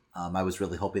 Mm-hmm. I was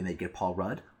really hoping they'd get Paul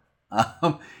Rudd.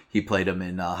 He played him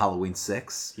in Halloween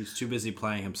 6. He's too busy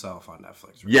playing himself on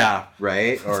Netflix. Right? Yeah,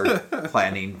 right? Or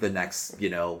planning the next,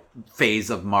 phase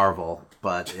of Marvel.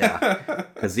 But yeah,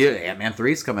 because Ant-Man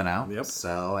 3 is coming out. Yep.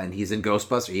 So, and he's in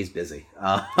Ghostbusters. He's busy.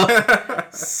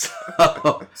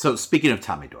 So speaking of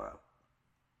Tommy Doyle,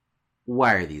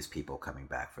 why are these people coming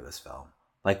back for this film?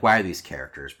 Why are these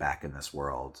characters back in this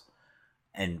world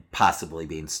and possibly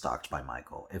being stalked by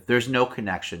Michael? If there's no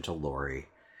connection to Laurie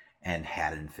and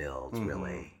Haddonfield,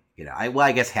 really,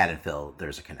 I guess Haddonfield,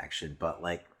 there's a connection, but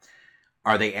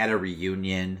are they at a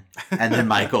reunion and then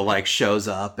Michael shows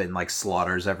up and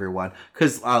slaughters everyone?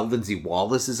 Because Lindsay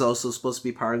Wallace is also supposed to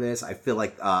be part of this. I feel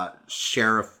like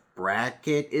Sheriff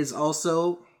Brackett is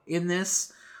also in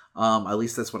this. At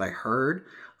least that's what I heard.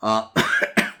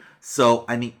 So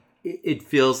I mean, it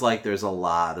feels like there's a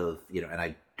lot of and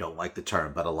I don't like the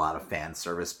term, but a lot of fan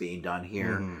service being done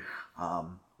here.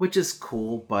 Which is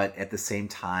cool, but at the same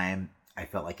time, I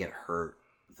felt like it hurt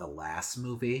the last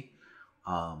movie,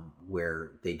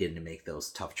 where they didn't make those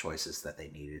tough choices that they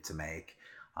needed to make.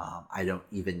 I don't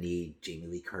even need Jamie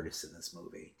Lee Curtis in this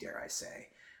movie, dare I say.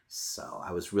 So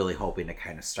I was really hoping to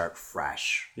kind of start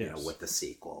fresh, with the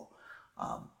sequel.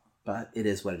 But it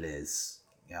is what it is.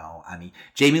 I mean,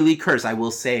 Jamie Lee Curtis, I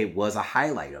will say, was a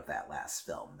highlight of that last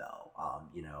film,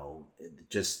 though.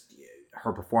 Just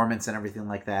her performance and everything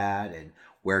like that, and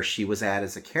where she was at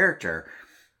as a character.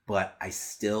 But I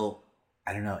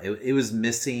don't know, it was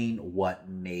missing what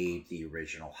made the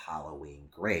original Halloween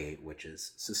great, which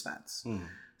is suspense.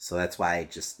 So that's why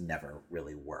it just never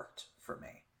really worked for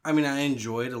me. I mean, I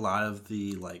enjoyed a lot of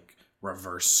the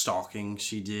reverse stalking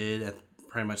she did at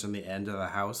pretty much in the end of the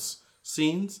house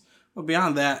scenes. But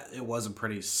beyond that, it was a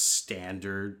pretty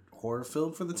standard horror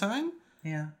film for the time.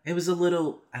 Yeah, it was a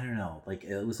little, I don't know,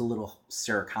 it was a little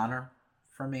Sarah Connor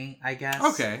for me, I guess.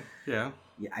 Okay, yeah.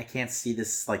 I can't see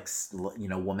this,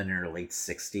 woman in her late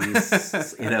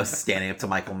 60s, standing up to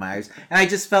Michael Myers. And I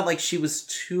just felt like she was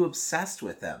too obsessed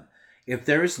with him. If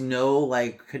there's no,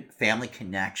 family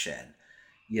connection,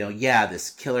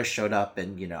 this killer showed up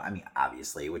and, I mean,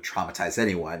 obviously it would traumatize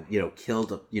anyone,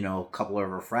 killed, a couple of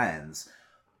her friends.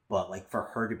 But for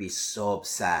her to be so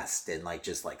obsessed and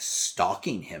just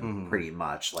stalking him pretty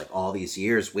much all these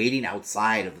years, waiting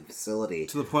outside of the facility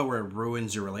to the point where it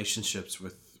ruins your relationships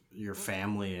with your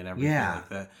family and everything like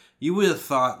that. You would have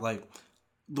thought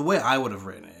the way I would have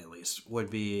written it at least would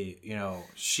be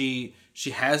she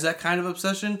has that kind of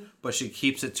obsession, but she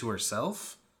keeps it to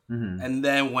herself. And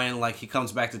then when he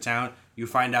comes back to town, you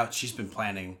find out she's been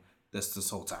planning this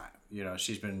whole time.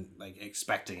 she's been like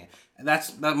expecting it, and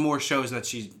that more shows that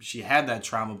she had that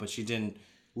trauma, but she didn't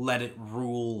let it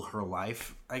rule her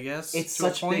life, I guess. It's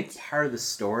such a big part of the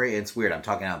story. It's weird. I'm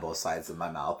talking on both sides of my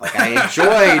mouth. Like, I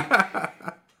enjoyed,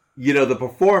 the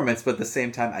performance, but at the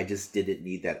same time, I just didn't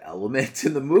need that element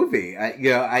in the movie.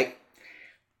 I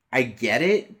get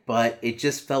it, but it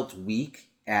just felt weak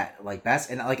at like best.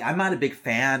 And like, I'm not a big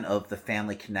fan of the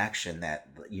family connection that,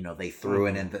 they threw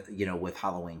in with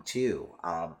Halloween 2.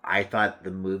 I thought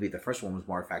the first one was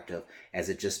more effective as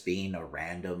it just being a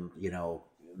random,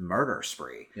 murder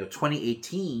spree.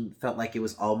 2018 felt like it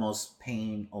was almost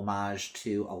paying homage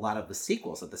to a lot of the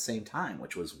sequels at the same time,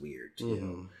 which was weird too.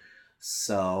 Mm-hmm.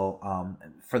 So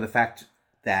for the fact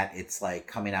that it's like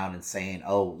coming out and saying,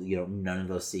 oh, none of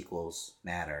those sequels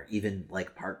matter, even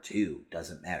like part 2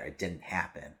 doesn't matter, it didn't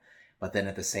happen, but then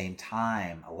at the same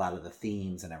time a lot of the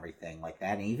themes and everything like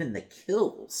that, and even the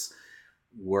kills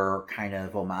were kind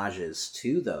of homages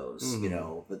to those,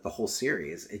 mm-hmm. The whole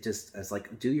series. It just is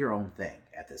like, do your own thing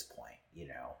at this point,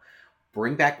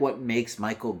 bring back what makes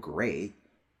Michael great,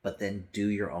 but then do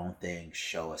your own thing,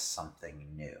 show us something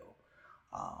new.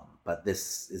 But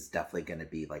this is definitely going to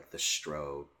be like the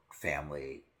Strode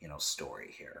family,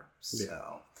 story here.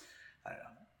 So I don't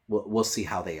know. We'll see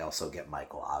how they also get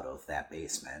Michael out of that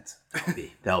basement.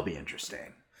 That'll be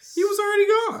interesting. He was already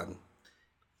gone.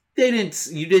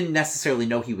 You didn't necessarily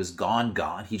know he was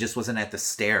gone. He just wasn't at the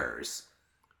stairs.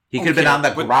 He could have been on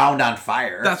the ground on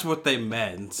fire. That's what they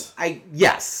meant. I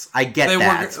get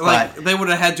that. But they would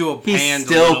have had to have panned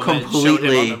still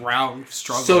completely on the ground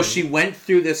struggling. So she went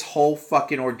through this whole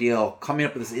fucking ordeal, coming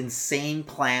up with this insane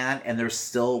plan, and there's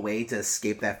still a way to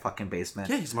escape that fucking basement.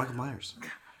 Yeah, he's Michael Myers.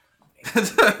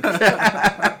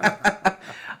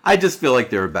 I just feel like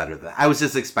they were better than I was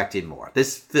just expecting more.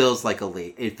 This feels like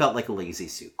it felt like a lazy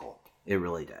sequel. It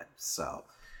really did. So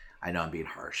I know I'm being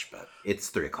harsh, but it's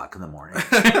 3:00 in the morning.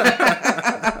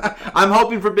 I'm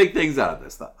hoping for big things out of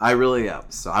this, though. I really am.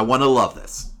 So I want to love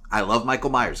this. I love Michael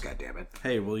Myers, goddammit.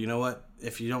 Hey, well, you know what?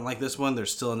 If you don't like this one,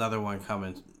 there's still another one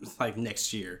coming, like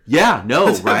next year. Yeah,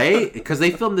 no, right? Because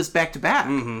they filmed this back to back.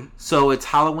 Mm-hmm. So it's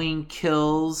Halloween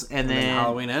Kills, and then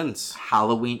Halloween Ends.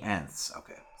 Halloween Ends.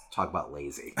 Okay, let's talk about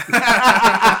lazy.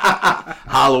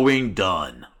 Halloween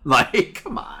done. Like,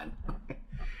 come on.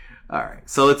 All right,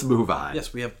 so let's move on.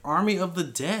 Yes, we have Army of the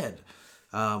Dead.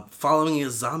 Following a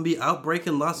zombie outbreak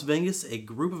in Las Vegas, a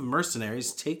group of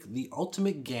mercenaries take the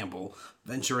ultimate gamble,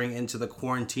 venturing into the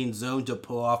quarantine zone to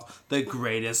pull off the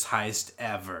greatest heist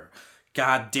ever.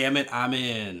 God damn it, I'm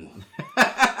in.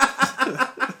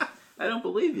 I don't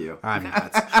believe you. I'm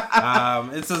not.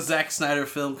 It's a Zack Snyder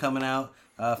film coming out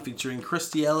featuring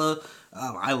Cristiella.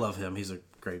 I love him. He's a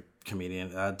great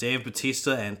comedian. Dave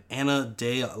Bautista and Ana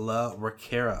de la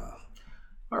Reguera.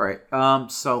 All right.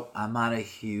 So I'm not a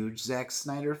huge Zack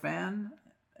Snyder fan.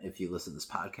 If you listen to this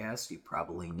podcast, you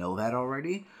probably know that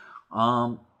already.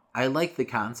 I like the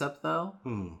concept, though.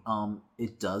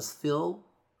 It does feel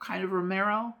kind of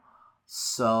Romero.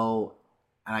 So,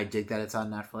 and I dig that it's on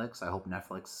Netflix. I hope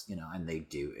Netflix, and they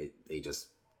do it. They just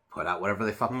put out whatever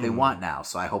the fuck they want now.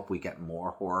 So I hope we get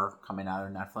more horror coming out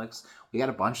of Netflix. We got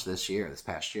a bunch this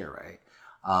past year,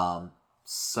 right?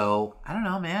 So I don't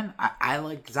know, man. I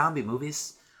like zombie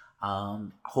movies.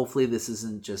 Hopefully this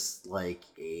isn't just like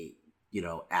a,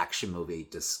 action movie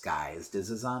disguised as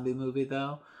a zombie movie,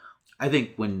 though. I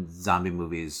think when zombie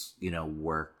movies,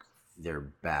 work their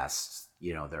best,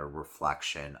 they're a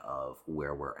reflection of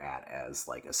where we're at as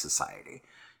like a society.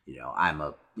 I'm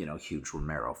a, huge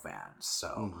Romero fan.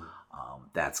 So,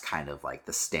 that's kind of like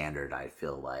the standard I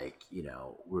feel like,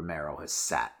 Romero has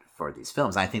set for these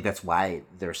films. I think that's why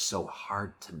they're so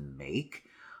hard to make,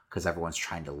 because everyone's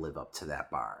trying to live up to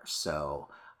that bar. So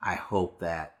I hope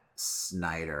that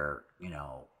Snyder,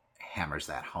 hammers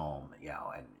that home,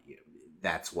 and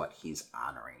that's what he's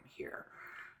honoring here.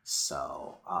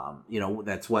 So,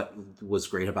 that's what was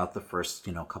great about the first,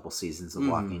 couple seasons of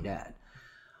Walking Dead.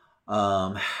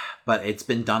 But it's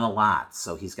been done a lot,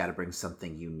 so he's got to bring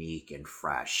something unique and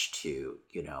fresh to,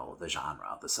 the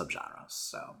genre, the subgenres.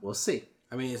 So we'll see.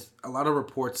 I mean, a lot of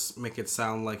reports make it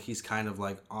sound like he's kind of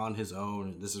like on his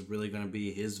own. This is really going to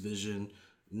be his vision,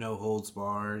 no holds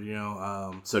barred,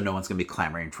 So no one's going to be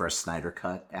clamoring for a Snyder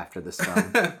cut after this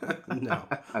film? No,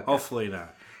 okay. Hopefully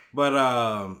not.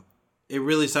 But it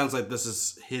really sounds like this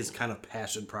is his kind of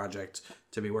passion project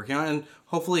to be working on. And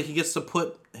hopefully he gets to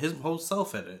put his whole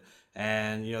self in it.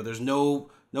 And, there's no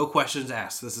questions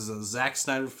asked. This is a Zack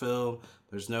Snyder film.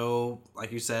 There's no,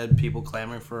 like you said, people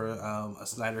clamoring for a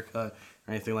Snyder cut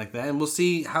or anything like that. And we'll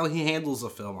see how he handles a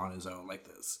film on his own like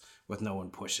this, with no one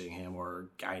pushing him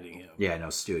or guiding him. Yeah, no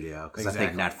studio. Because exactly. I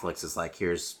think Netflix is like,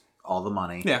 here's all the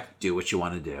money. Yeah. Do what you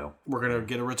want to do. We're going to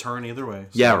get a return either way.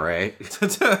 So. Yeah, right.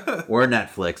 We're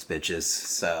Netflix, bitches.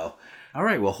 So, all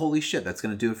right. Well, holy shit. That's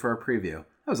going to do it for our preview.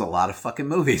 That was a lot of fucking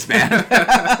movies, man.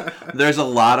 There's a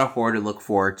lot of horror to look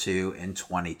forward to in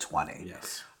 2020.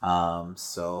 Yes.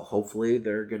 So hopefully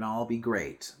they're going to all be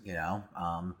great,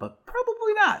 but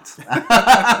probably not.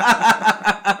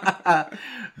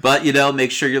 But,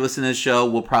 make sure you're listening to the show.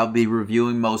 We'll probably be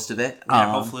reviewing most of it.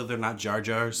 Yeah, hopefully they're not Jar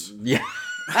Jars. Yeah.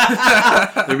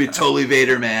 They'll be totally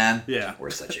Vader, man. Yeah. We're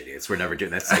such idiots. We're never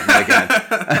doing that segment again.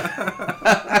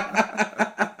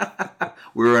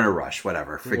 We were in a rush.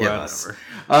 Whatever. Forgive us.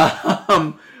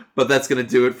 But that's going to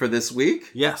do it for this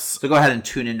week. Yes. So go ahead and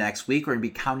tune in next week. We're going to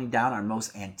be counting down our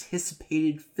most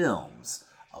anticipated films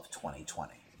of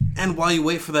 2020. And while you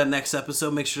wait for that next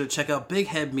episode, make sure to check out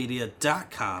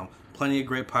bigheadmedia.com. Plenty of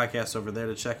great podcasts over there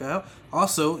to check out.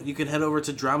 Also, you can head over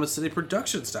to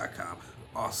dramacityproductions.com.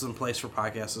 Awesome place for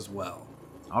podcasts as well.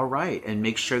 All right. And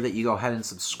make sure that you go ahead and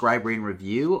subscribe, rate, and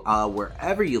review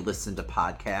wherever you listen to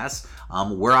podcasts.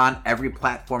 We're on every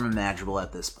platform imaginable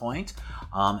at this point.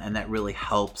 And that really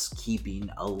helps keeping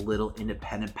a little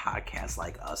independent podcast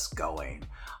like us going.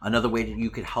 Another way that you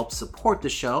could help support the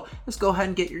show is go ahead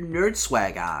and get your nerd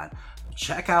swag on.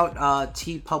 Check out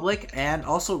TeePublic and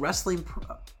also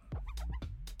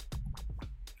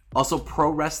Pro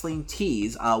Wrestling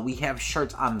Tees. We have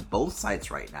shirts on both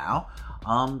sites right now.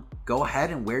 Go ahead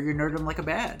and wear your nerdom like a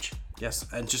badge. Yes,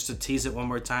 and just to tease it one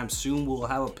more time, soon we'll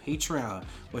have a Patreon,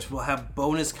 which will have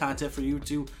bonus content for you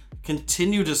to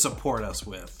continue to support us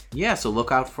with. Yeah, so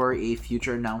look out for a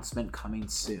future announcement coming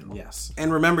soon. Yes.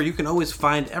 And remember, you can always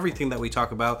find everything that we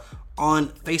talk about on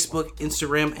Facebook,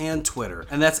 Instagram, and Twitter.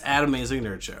 And that's at Amazing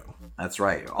Nerd Show. That's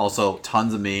right. Also,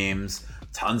 tons of memes,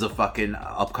 tons of fucking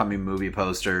upcoming movie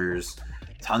posters,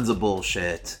 tons of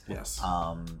bullshit. Yes.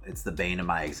 It's the bane of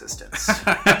my existence.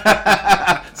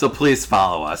 So please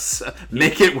follow us.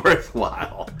 Make it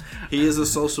worthwhile. He is a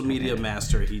social media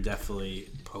master. He definitely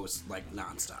posts like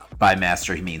nonstop. By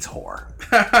master, he means whore.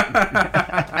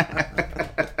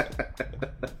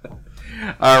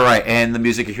 All right, and the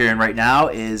music you're hearing right now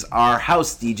is our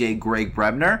house DJ Greg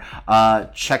Brebner.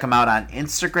 Check him out on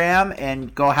Instagram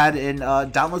and go ahead and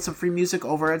download some free music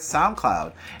over at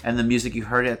SoundCloud. And the music you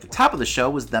heard at the top of the show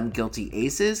was Them Guilty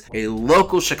Aces, a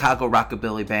local Chicago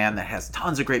rockabilly band that has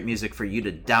tons of great music for you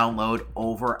to download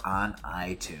over on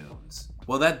iTunes.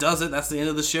 Well, that does it. That's the end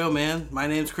of the show, man. My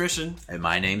name's Christian. And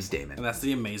my name's Damon. And that's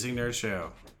the Amazing Nerd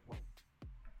Show.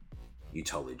 You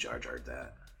totally Jar Jar'd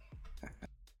that.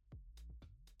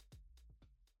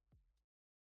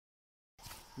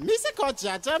 Missa called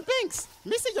Jar Jar Binks.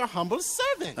 Missa, your humble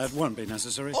servant. That won't be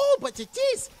necessary. Oh, but it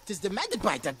is. 'Tis demanded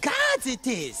by the gods, it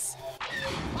is.